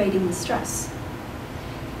that are creating the stress.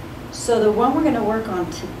 So the one we're going to work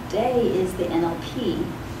on today is the NLP.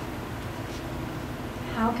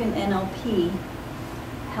 How can NLP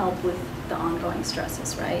help with the ongoing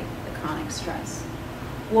stresses, right? The chronic stress.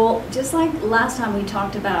 Well, just like last time we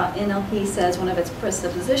talked about, NLP says one of its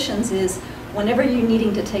presuppositions is whenever you're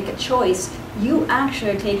needing to take a choice, you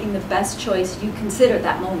actually are taking the best choice you consider at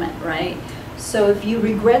that moment, right? So if you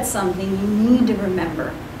regret something, you need to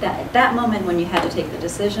remember that at that moment when you had to take the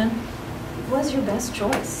decision, it was your best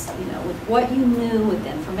choice, with what you knew, with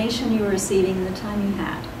the information you were receiving, and the time you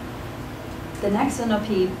had. The next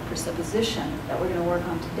NLP presupposition that we're going to work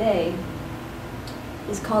on today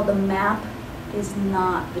is called the map is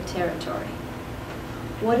not the territory.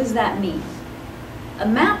 What does that mean? A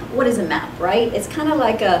map, what is a map, right? It's kind of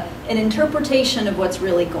like an interpretation of what's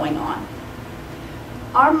really going on.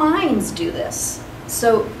 Our minds do this.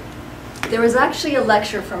 So there was actually a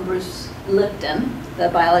lecture from Bruce Lipton, The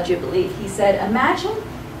Biology of Belief. He said, imagine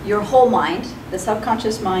your whole mind, the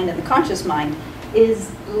subconscious mind and the conscious mind,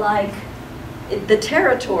 is like, the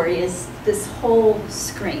territory is this whole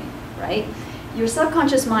screen, right? Your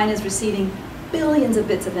subconscious mind is receiving billions of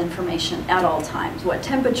bits of information at all times. What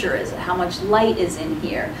temperature is it? How much light is in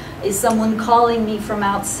here? Is someone calling me from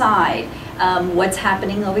outside? What's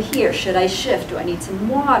happening over here? Should I shift? Do I need some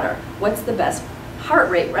water? What's the best heart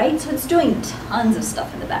rate, right? So it's doing tons of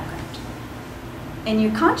stuff in the background. And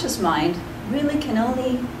your conscious mind really can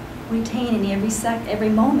only retain in every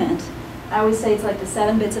moment. I always say it's like the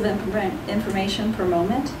 7 bits of information per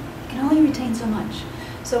moment. It can only retain so much.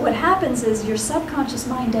 So what happens is your subconscious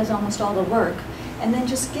mind does almost all the work and then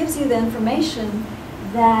just gives you the information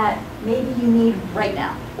that maybe you need right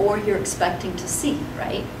now or you're expecting to see,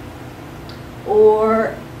 right?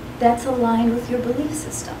 Or that's aligned with your belief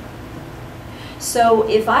system. So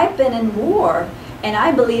if I've been in war and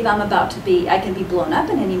I believe I can be blown up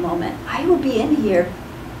in any moment, I will be in here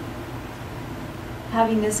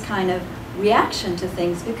having this kind of reaction to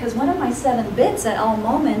things because one of my 7 bits at all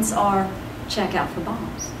moments are check out for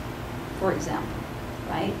bombs, for example,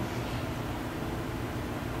 right?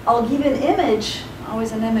 I'll give you an image.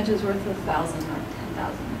 Always an image is worth 1,000 or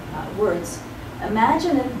 10,000 words.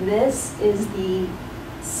 Imagine if this is the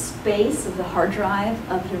space of the hard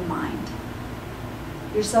drive of your mind.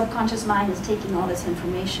 Your subconscious mind is taking all this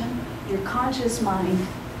information. Your conscious mind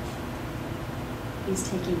is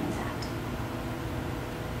taking it out.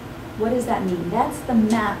 What does that mean? That's the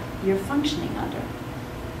map you're functioning under.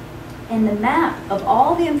 And the map of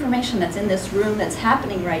all the information that's in this room that's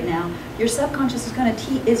happening right now, your subconscious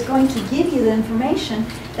is going to give you the information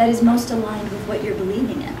that is most aligned with what you're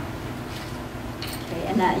believing in. Okay,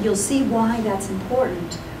 and that you'll see why that's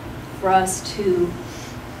important for us to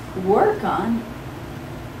work on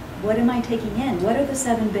What am I taking in? What are the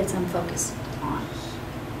 7 bits I'm focused on?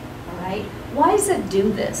 All right? Why does it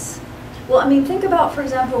do this? Well, I mean, think about, for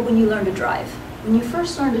example, when you learn to drive. When you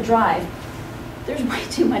first learn to drive, there's way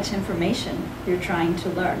too much information you're trying to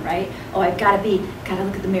learn, right? Oh, I've got to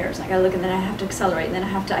look at the mirrors. I got to look, and then I have to accelerate, and then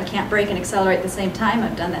I can't brake and accelerate at the same time.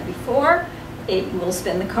 I've done that before. It will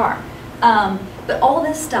spin the car. But all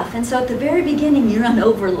this stuff, and so at the very beginning, you're on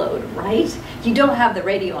overload, right? You don't have the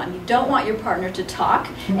radio on. You don't want your partner to talk,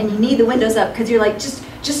 and you need the windows up because you're like, just,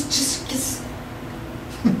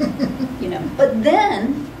 you know. But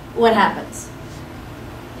then, what happens?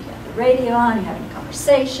 You got the radio on, you're having a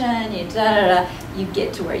conversation, you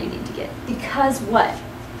get to where you need to get. Because what?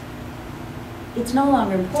 It's no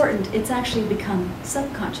longer important, it's actually become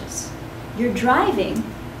subconscious. Your driving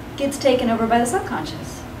gets taken over by the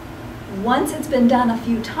subconscious. Once it's been done a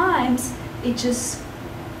few times, it just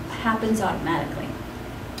happens automatically,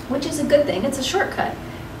 which is a good thing, it's a shortcut.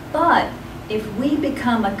 But if we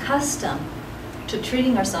become accustomed to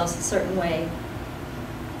treating ourselves a certain way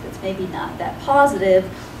that's maybe not that positive,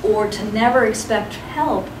 or to never expect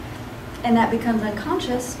help, and that becomes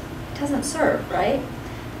unconscious, it doesn't serve, right?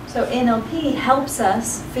 So NLP helps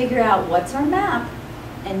us figure out what's our map,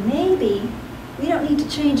 and maybe we don't need to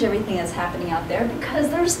change everything that's happening out there because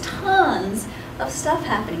there's tons of stuff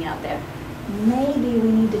happening out there. Maybe we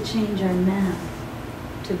need to change our map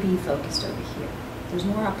to be focused over here. There's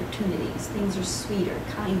more opportunities, things are sweeter,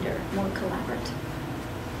 kinder, more collaborative.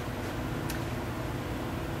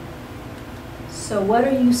 So what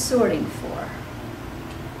are you sorting for?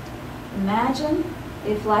 Imagine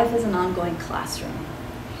if life is an ongoing classroom.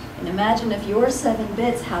 And imagine if your 7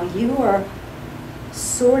 bits, how you are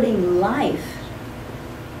sorting life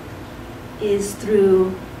is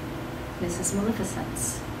through Mrs.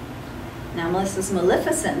 Maleficence. Now, Mrs.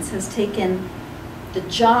 Maleficence has taken the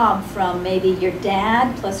job from maybe your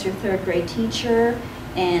dad plus your 3rd grade teacher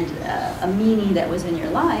and a meaning that was in your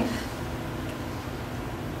life.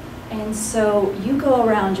 And so you go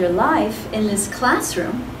around your life in this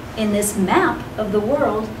classroom, in this map of the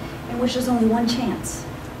world, in which there's only one chance.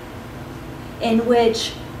 In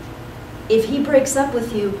which, if he breaks up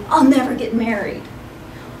with you, I'll never get married.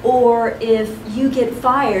 Or if you get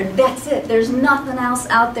fired, that's it. There's nothing else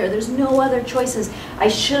out there. There's no other choices. I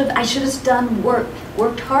should have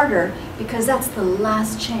worked harder, because that's the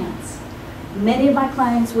last chance. Many of my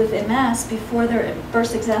clients with MS, before their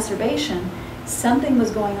first exacerbation, something was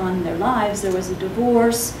going on in their lives. There was a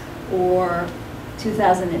divorce, or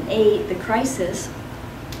 2008, the crisis,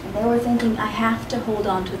 and they were thinking, I have to hold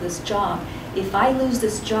on to this job. If I lose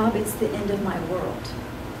this job, it's the end of my world.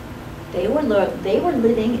 They were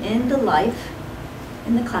living in the life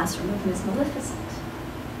in the classroom of Miss Maleficent.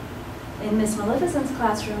 In Miss Maleficent's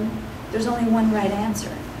classroom, there's only one right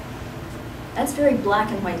answer. That's very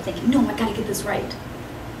black and white thinking. No, I gotta get this right.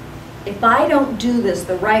 If I don't do this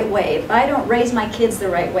the right way, if I don't raise my kids the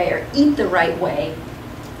right way or eat the right way,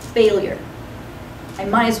 failure. I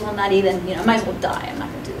might as well not even, I might as well die. I'm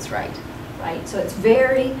not gonna do this right, right? So it's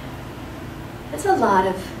a lot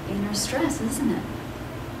of inner stress, isn't it?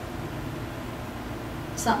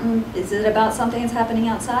 Is it about something that's happening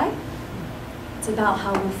outside? It's about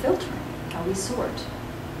how we're filtering, how we sort.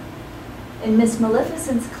 In Miss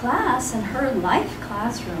Maleficent's class, in her life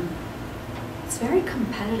classroom, it's very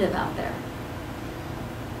competitive out there.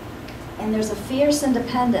 And there's a fierce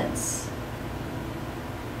independence.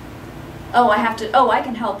 Oh, I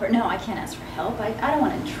can help her. No, I can't ask for help. I don't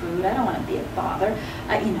want to intrude. I don't want to be a bother.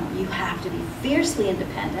 You have to be fiercely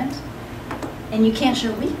independent, and you can't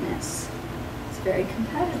show weakness. It's very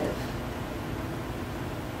competitive.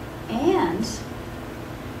 And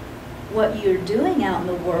what you're doing out in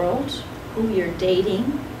the world, who you're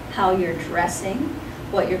dating, how you're dressing,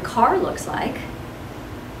 what your car looks like,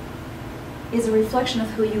 is a reflection of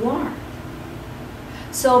who you are.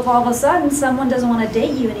 So if all of a sudden someone doesn't want to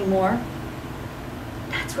date you anymore,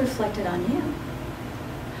 that's reflected on you.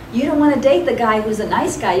 You don't want to date the guy who's a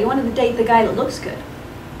nice guy. You want to date the guy that looks good,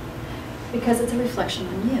 because it's a reflection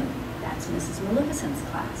on you. That's Mrs. Maleficent's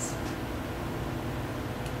class.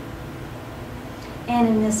 And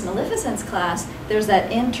in Miss Maleficent's class, there's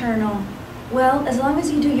that internal, well, as long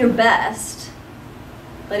as you do your best,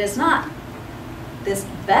 but it's not. This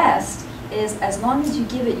best is as long as you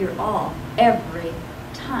give it your all every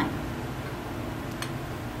time.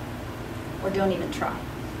 Or don't even try.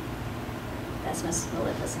 That's Miss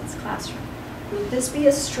Maleficent's classroom. Would this be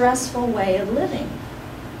a stressful way of living?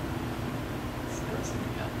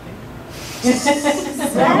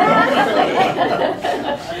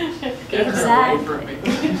 Exactly.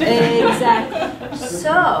 Exactly.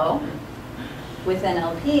 So, with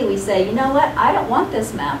NLP, we say, you know what? I don't want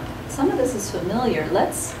this map. some of this is familiar.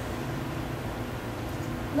 Let's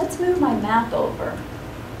move my map over.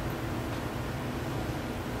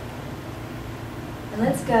 And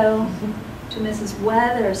let's go to Mrs.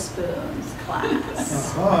 Weatherspoon's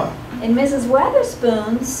class. In Mrs.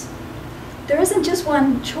 Weatherspoon's, there isn't just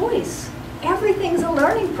one choice. Everything's a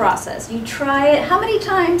learning process. You try it. How many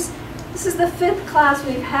times? This is the 5th class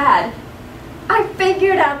we've had. I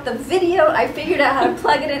figured out the video. I figured out how to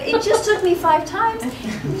plug it in. It just took me 5 times.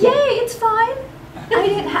 Yay, it's fine. I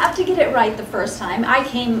didn't have to get it right the first time. I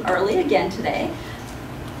came early again today.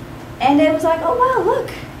 And it was like, oh wow, look,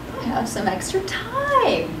 I have some extra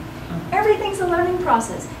time. Everything's a learning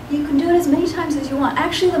process. You can do it as many times as you want.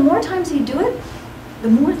 Actually, the more times you do it, the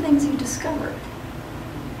more things you discover.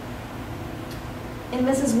 In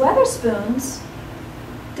Mrs. Weatherspoon's,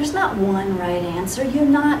 there's not one right answer. You're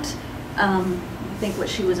not, I think what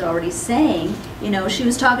she was already saying, you know, she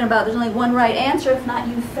was talking about there's only one right answer, if not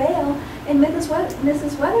you fail. In Mrs.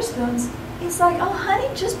 Weatherspoon's, it's like, oh honey,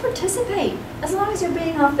 just participate. As long as you're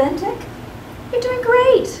being authentic, you're doing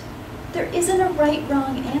great. There isn't a right,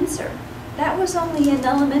 wrong answer. That was only in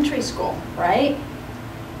elementary school, right?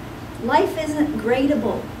 Life isn't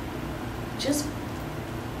gradable. Just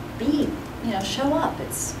be, you know, show up.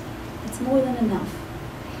 It's more than enough.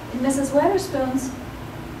 In Mrs. Weatherspoon's,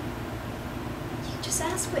 you just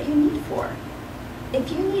ask what you need for.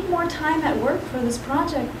 If you need more time at work for this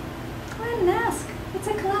project, go ahead and ask. It's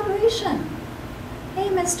a collaboration. Hey,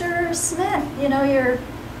 Mr. Smith, you know, your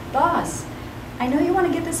boss, I know you want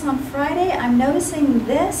to get this on Friday. I'm noticing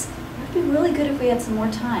this. It would be really good if we had some more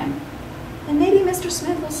time. And maybe Mr.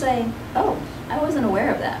 Smith will say, oh, I wasn't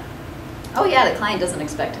aware of that. Oh yeah, the client doesn't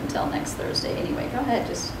expect until next Thursday anyway. Go ahead,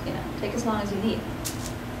 just, you know, take as long as you need.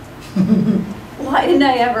 Why didn't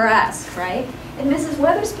I ever ask, right? And Mrs.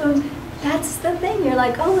 Weatherspoon, that's the thing. You're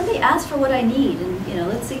like, oh, let me ask for what I need, and you know,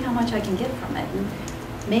 let's see how much I can get from it, and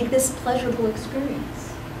make this pleasurable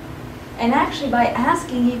experience. And actually, by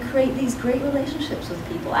asking, you create these great relationships with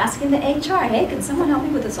people. Asking the HR, hey, can someone help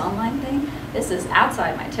me with this online thing? This is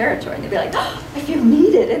outside my territory. And they'd be like, oh, I feel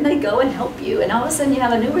needed. And they go and help you. And all of a sudden, you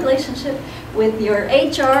have a new relationship with your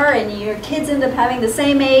HR, and your kids end up having the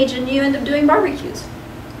same age, and you end up doing barbecues.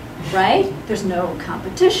 Right? There's no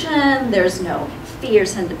competition. There's no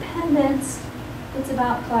fierce independence. It's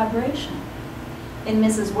about collaboration. In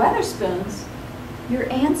Mrs. Weatherspoon's, your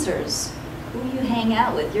answers, who you hang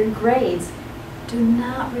out with, your grades, do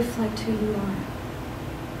not reflect who you are.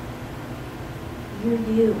 You're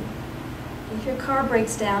you. If your car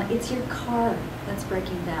breaks down, it's your car that's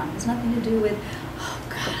breaking down. It has nothing to do with, oh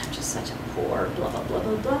God, I'm just such a poor blah, blah, blah,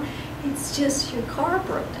 blah, blah. It's just your car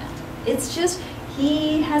broke down. It's just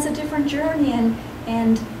he has a different journey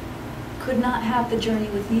and could not have the journey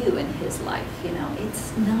with you in his life, you know.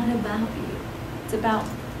 It's not about you. It's about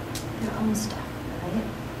their own stuff, right?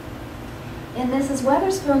 And Mrs.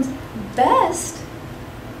 Weatherspoon's, best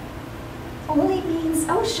only means,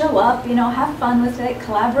 oh, show up, you know, have fun with it,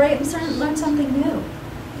 collaborate, and learn something new.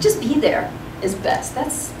 Just be there is best.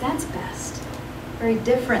 That's best. Very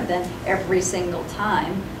different than every single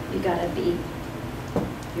time. You gotta be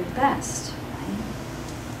your best, right?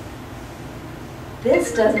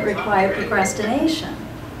 This doesn't require procrastination.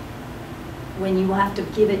 When you have to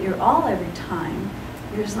give it your all every time,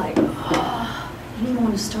 you're just like, oh, I didn't even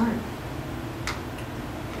want to start.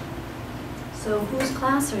 So whose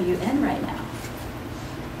class are you in right now?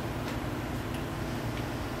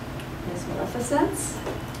 Miss Maleficent's?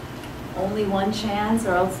 Only one chance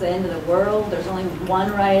or else the end of the world. There's only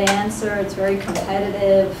one right answer. It's very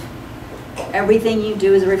competitive. Everything you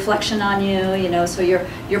do is a reflection on you, you know, so your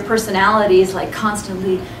personality is like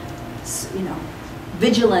constantly, you know,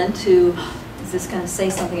 vigilant to, is this going to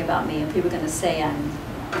say something about me? And people are going to say I'm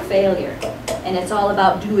a failure. And it's all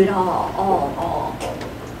about do it all.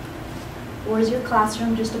 Or is your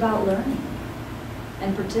classroom just about learning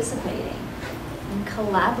and participating and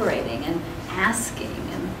collaborating and asking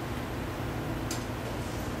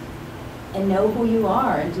and know who you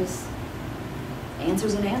are and just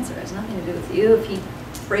answer's an answer. It has nothing to do with you. If he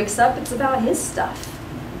breaks up, it's about his stuff.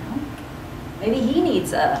 You know? Maybe he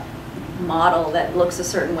needs a model that looks a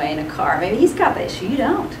certain way in a car. Maybe he's got the issue. You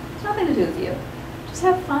don't. It's nothing to do with you. Just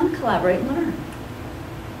have fun, collaborate, and learn.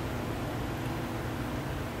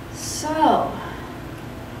 So,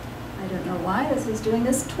 I don't know why this is doing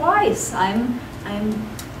this twice. I'm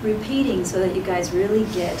repeating so that you guys really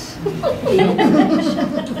get the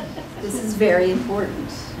information. This is very important.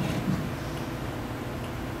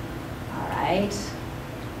 All right.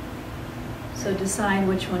 So decide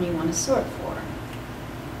which one you want to sort for.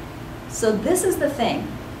 So this is the thing.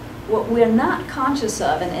 What we're not conscious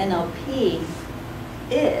of in NLP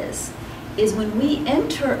is when we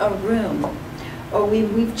enter a room, or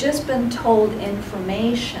we've just been told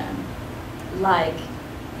information like,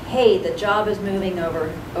 hey, the job is moving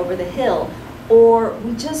over the hill, or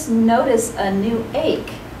we just notice a new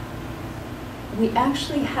ache, we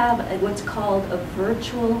actually have what's called a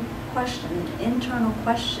virtual question, an internal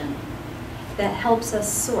question that helps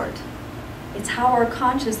us sort. It's how our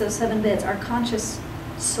conscious, those 7 bits, our conscious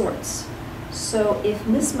sorts. So if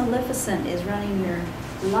Miss Maleficent is running your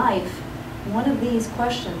life, one of these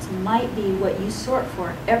questions might be what you sort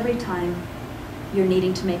for every time you're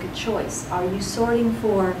needing to make a choice. Are you sorting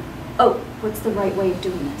for, oh, what's the right way of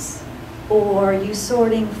doing this? Or are you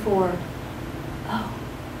sorting for, oh,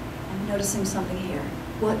 I'm noticing something here.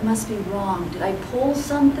 What must be wrong? Did I pull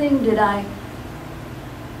something? Did I?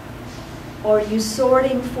 Or are you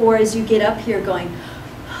sorting for, as you get up here going,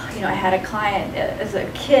 you know, I had a client as a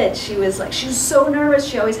kid, she was so nervous,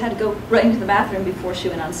 she always had to go right into the bathroom before she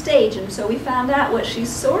went on stage. And so we found out what she's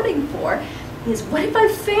sorting for is, what if I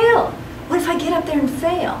fail? What if I get up there and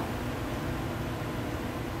fail?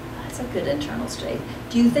 That's a good internal state.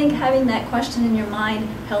 Do you think having that question in your mind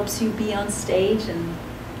helps you be on stage and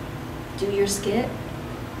do your skit?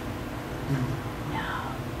 No.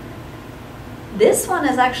 This one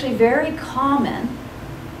is actually very common.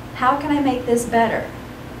 How can I make this better?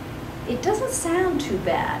 It doesn't sound too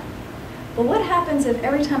bad. But what happens if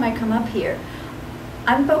every time I come up here,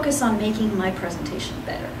 I'm focused on making my presentation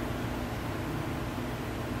better?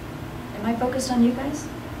 Am I focused on you guys?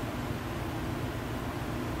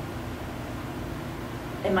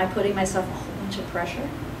 Am I putting myself a whole bunch of pressure?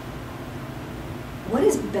 What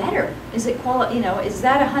is better? Is it quality, you know, is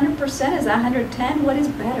that 100%? Is that 110? What is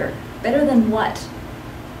better? Better than what?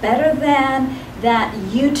 Better than that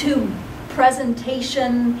YouTube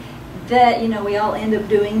presentation that, you know, we all end up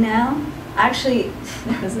doing now? Actually,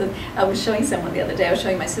 I was showing someone the other day, I was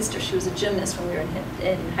showing my sister, she was a gymnast when we were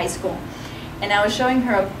in high school. And I was showing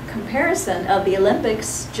her a comparison of the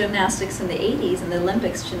Olympics gymnastics in the 80s and the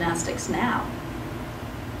Olympics gymnastics now.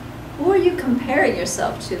 Who are you comparing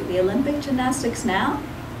yourself to? The Olympic gymnastics now?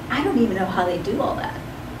 I don't even know how they do all that.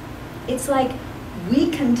 It's like we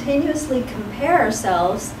continuously compare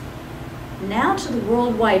ourselves now to the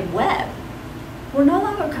World Wide Web. We're no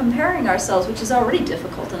longer comparing ourselves, which is already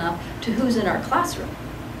difficult enough, to who's in our classroom.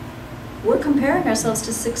 We're comparing ourselves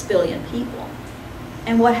to 6 billion people.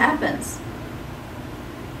 And what happens?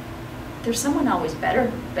 There's someone always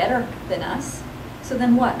better than us. So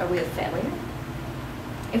then what? Are we a failure?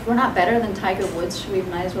 If we're not better than Tiger Woods, we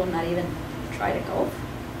might as well not even try to golf.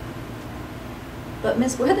 But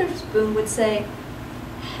Miss Witherspoon would say,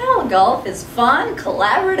 hell, golf is fun,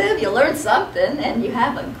 collaborative, you learn something, and you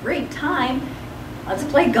have a great time. Let's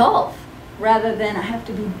play golf, rather than I have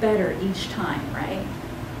to be better each time, right?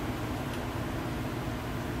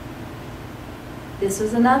 This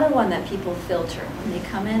is another one that people filter when they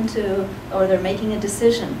come into, or they're making a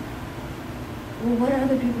decision. Well, what are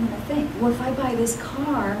other people going to think? Well, if I buy this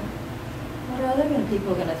car, what are other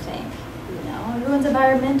people going to think? You know, everyone's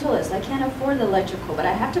environmentalist. I can't afford the electrical, but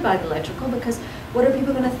I have to buy the electrical because what are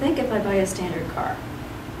people going to think if I buy a standard car?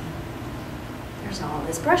 There's all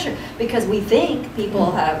this pressure because we think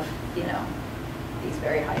people have, you know, these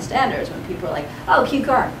very high standards when people are like, oh, cute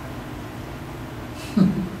car.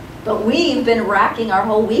 But we've been racking our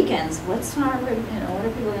whole weekends. What's our, you know, what are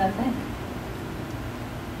people going to think?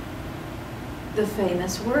 The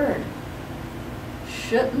famous word.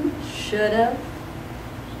 Shouldn't, shoulda,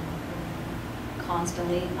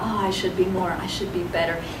 constantly, oh, I should be more, I should be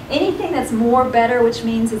better. Anything that's more better, which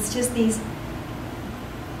means it's just these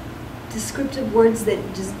descriptive words that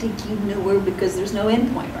just take you nowhere because there's no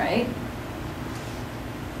end point, right?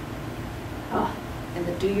 Oh, and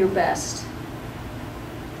the do your best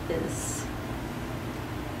is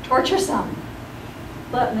torturesome.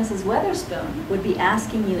 But Mrs. Witherspoon would be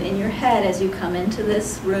asking you in your head as you come into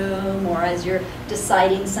this room or as you're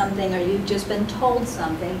deciding something or you've just been told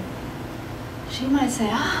something, she might say,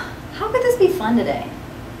 ah, how could this be fun today?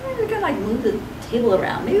 Maybe we can like move the table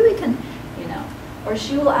around. Maybe we can, you know. Or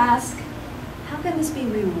she will ask, how can this be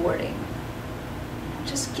rewarding? You know,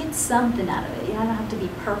 just get something out of it. You don't have to be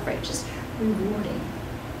perfect, just rewarding.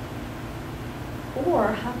 Or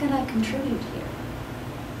how can I contribute here?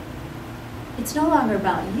 It's no longer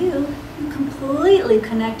about you. You completely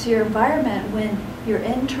connect to your environment when your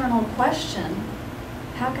internal question,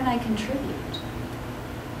 how can I contribute?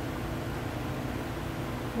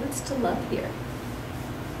 What's to love here?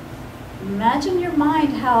 Imagine your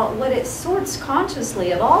mind what it sorts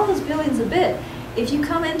consciously of all those billions of bits. If you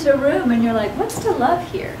come into a room and you're like, what's to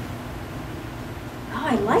love here? oh,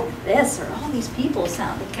 I like this, or oh, these people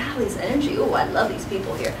sound, the golly's energy, oh, I love these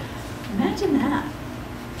people here. Imagine that.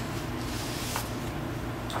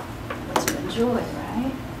 What to enjoy,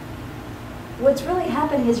 right? What's really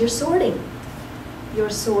happening is you're sorting. You're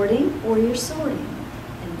sorting or you're sorting.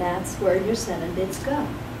 And that's where your 7 bits go.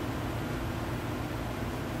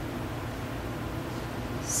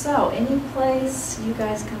 So, any place you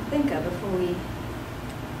guys can think of before we,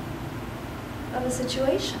 of a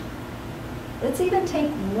situation. Let's even take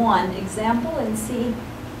one example and see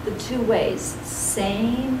the 2 ways.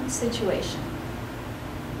 Same situation.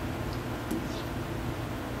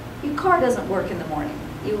 Your car doesn't work in the morning.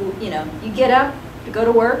 You know, you get up to go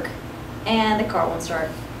to work and the car won't start.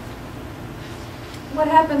 What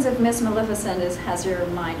happens if Miss Maleficent has your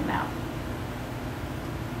mind map?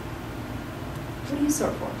 What do you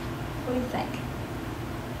sort for? What do you think?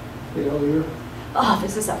 Failure. Oh,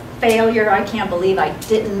 this is a failure. I can't believe I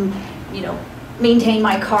didn't, you know, maintain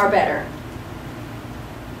my car better.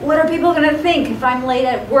 What are people going to think if I'm late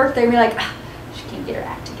at work? They're going to be like, ah, she can't get her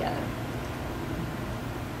act together.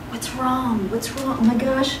 What's wrong? What's wrong? Oh my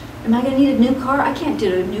gosh, am I going to need a new car? I can't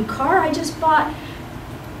do a new car. I just bought.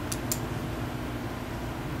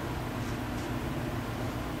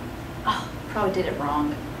 Oh, probably did it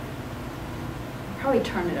wrong. Probably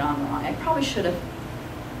turned it on wrong. I probably should have.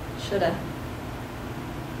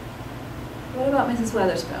 What about Mrs.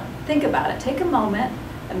 Weatherspoon? Think about it. Take a moment.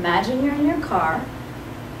 Imagine you're in your car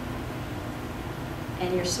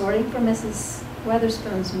and you're sorting for Mrs.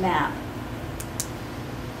 Weatherspoon's map.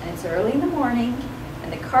 And it's early in the morning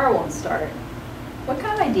and the car won't start. What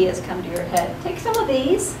kind of ideas come to your head? Take some of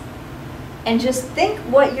these and just think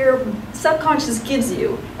what your subconscious gives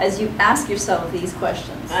you as you ask yourself these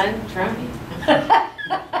questions. I'm trying.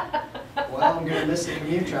 Well, I'm gonna miss the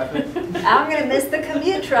commute traffic. I'm going to miss the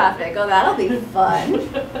commute traffic. Oh, that'll be fun.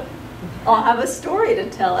 I'll have a story to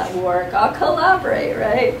tell at work. I'll collaborate,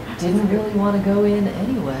 right? Didn't really want to go in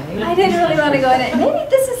anyway. I didn't really want to go in it. Maybe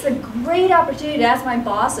this is a great opportunity to ask my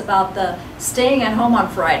boss about the staying at home on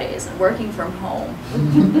Fridays and working from home.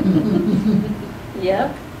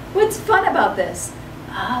 Yep. What's fun about this?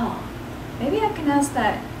 Oh, maybe I can ask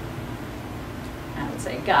that, I would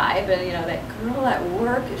say guy, but you know, that girl at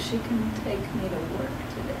work, if she can take me to work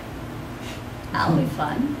today. That'll be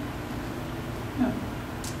fun.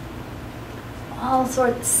 All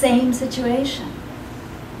sorts, same situation.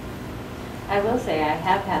 I will say I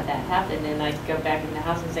have had that happen, and I go back in the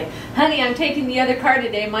house and say, honey, I'm taking the other car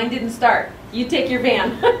today. Mine didn't start. You take your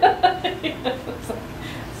van.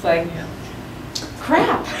 It's like, Yeah.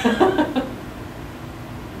 crap.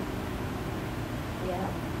 Yeah.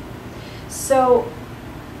 So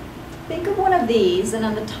think of one of these, and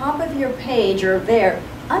on the top of your page or there,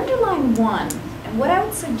 underline one. And what I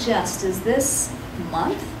would suggest is this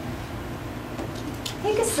month,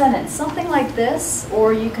 take a sentence, something like this,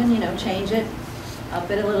 or you can, you know, change it, up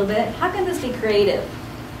it a little bit. How can this be creative?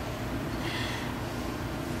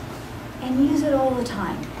 And use it all the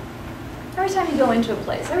time. Every time you go into a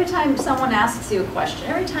place, every time someone asks you a question,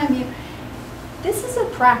 every time you, this is a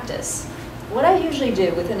practice. What I usually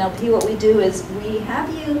do with NLP, what we do is we have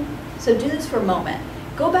you, so do this for a moment.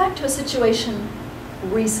 Go back to a situation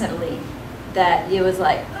recently that it was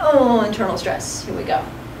like, oh, internal stress, here we go.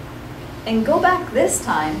 And go back this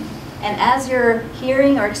time, and as you're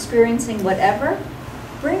hearing or experiencing whatever,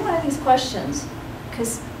 bring one of these questions,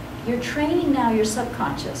 because you're training now your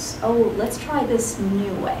subconscious. Oh, let's try this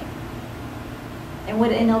new way. And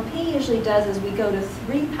what NLP usually does is we go to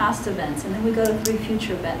 3 past events, and then we go to 3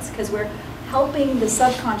 future events, because we're helping the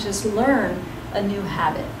subconscious learn a new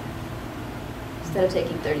habit. Instead of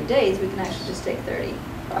taking 30 days, we can actually just take 30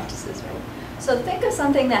 practices, right? So think of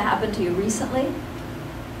something that happened to you recently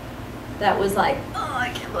that was like, oh,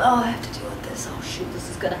 I have to deal with this. Oh, shoot, this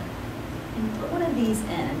is gonna. And put one of these in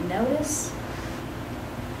and notice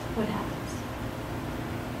what happens.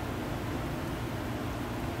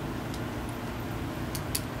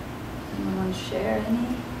 Anyone want to share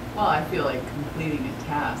any? Well, I feel like completing a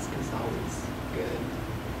task is always good.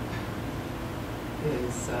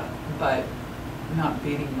 But not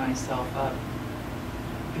beating myself up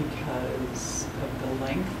because of the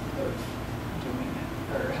length of doing it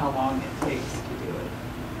or how long it takes to do it.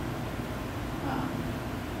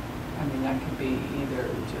 I mean, that could be either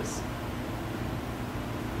just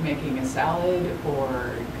making a salad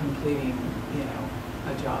or completing, you know,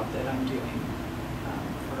 a job that I'm doing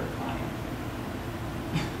for a client.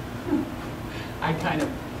 I kind of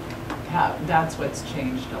have, that's what's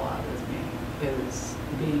changed a lot with me, is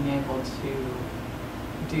being able to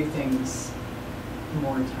do things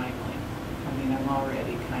more timely. I mean, I'm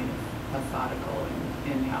already kind of methodical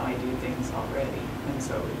in how I do things already, and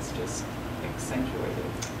so it's just accentuated.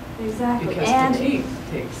 Exactly. Because And fatigue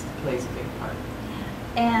plays a big part.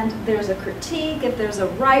 And there's a critique, if there's a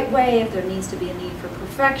right way, if there needs to be a need for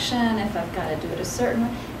perfection, if I've got to do it a certain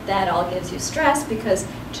way, that all gives you stress, because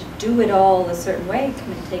to do it all a certain way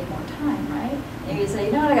can take more time, right? And you say,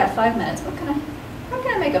 you know what, I got 5 minutes. How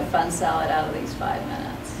can I make a fun salad out of these 5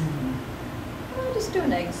 minutes? I'll just do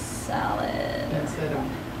an egg salad. Instead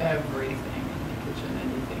of everything in the kitchen,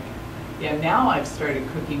 and you think, yeah, now I've started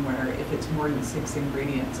cooking where if it's more than 6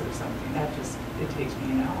 ingredients or something, it takes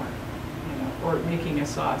me an hour. Or making a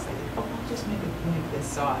sauce, I think, oh, I'll just make this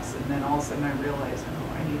sauce, and then all of a sudden I realize,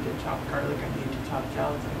 oh, I need to chop garlic, I need to chop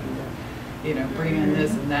shallots, I need to, bring in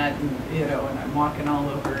this and that, and and I'm walking all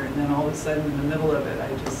over, and then all of a sudden in the middle of it,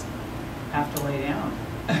 I just have to lay down.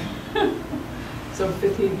 So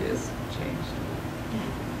fatigue has changed,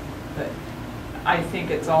 but I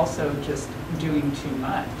think it's also just doing too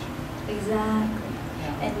much. Exactly.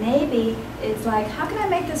 Yeah. And maybe it's like, how can I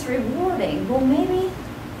make this rewarding? Well, maybe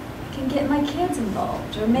I can get my kids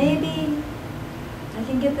involved, or maybe I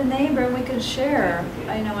can get the neighbor and we could share.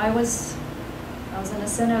 I know I was in a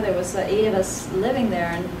center, there was 8 of us living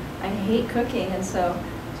there, and I hate cooking, and so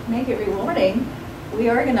to make it rewarding, we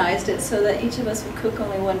organized it so that each of us would cook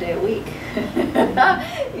only 1 day a week.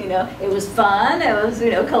 It was fun, it was,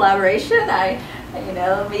 collaboration.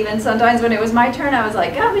 Even sometimes when it was my turn, I was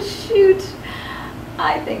like, oh shoot,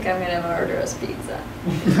 I think I'm gonna order us pizza.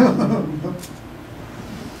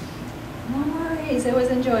 No worries, it was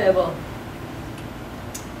enjoyable.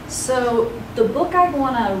 So the book I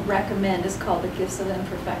want to recommend is called The Gifts of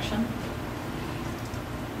Imperfection,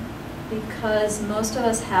 because most of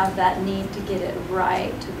us have that need to get it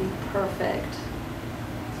right, to be perfect,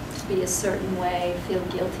 to be a certain way, feel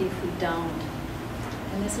guilty if we don't.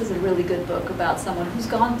 And this is a really good book about someone who's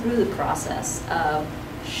gone through the process of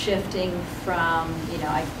shifting from,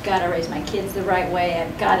 I've got to raise my kids the right way,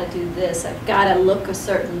 I've got to do this, I've got to look a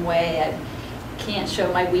certain way, I can't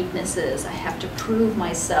show my weaknesses, I have to prove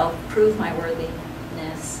myself, prove my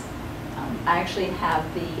worthiness. I actually have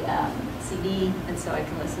the CD, and so I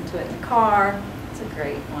can listen to it in the car. It's a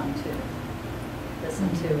great one to listen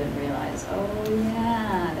to and realize, oh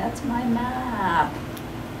yeah, that's my map.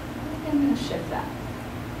 I'm going to shift that.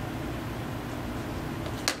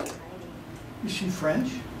 Is she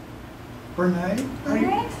French? Brene?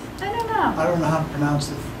 Brene? I don't know. I don't know how to pronounce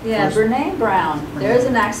the Yeah, first. Brene Brown. Brene. There is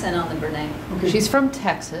an accent on the Brene. Okay. She's from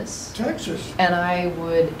Texas. Texas. And I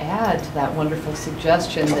would add to that wonderful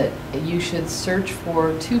suggestion that you should search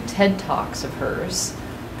for 2 TED Talks of hers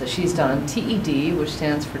that she's done. TED, which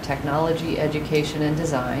stands for Technology, Education, and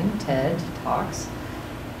Design, TED Talks,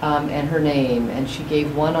 and her name. And she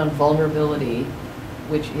gave one on vulnerability,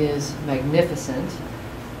 which is magnificent,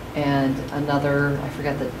 and another, I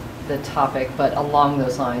forget the topic, but along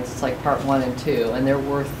those lines. It's like part 1 and 2, and they're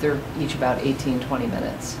each about 18-20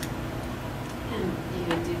 minutes. And you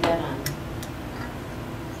would do that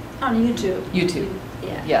On YouTube. YouTube.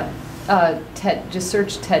 Yeah. Yeah. TED, just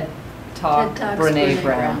search TED Talk, TED Talks, Brene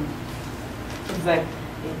Brown. It's like,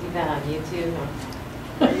 you do that on YouTube?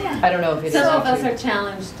 Yeah. I don't know if it is Some of us YouTube. are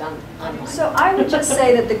challenged online. So I would just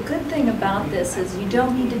say that the good thing about this is you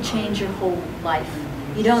don't need to change your whole life.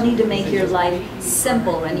 You don't need to make your life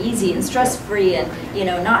simple and easy and stress-free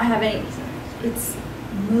and, not have any. It's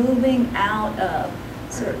moving out of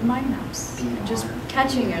certain mind maps and just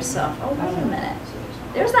catching yourself. Oh, wait a minute.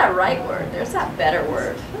 There's that right word. There's that better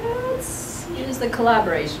word. Let's use the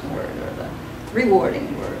collaboration word or the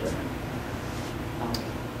rewarding word.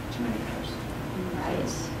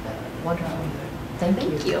 Right. Wonderful. Thank you.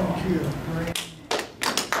 Thank you. Thank you.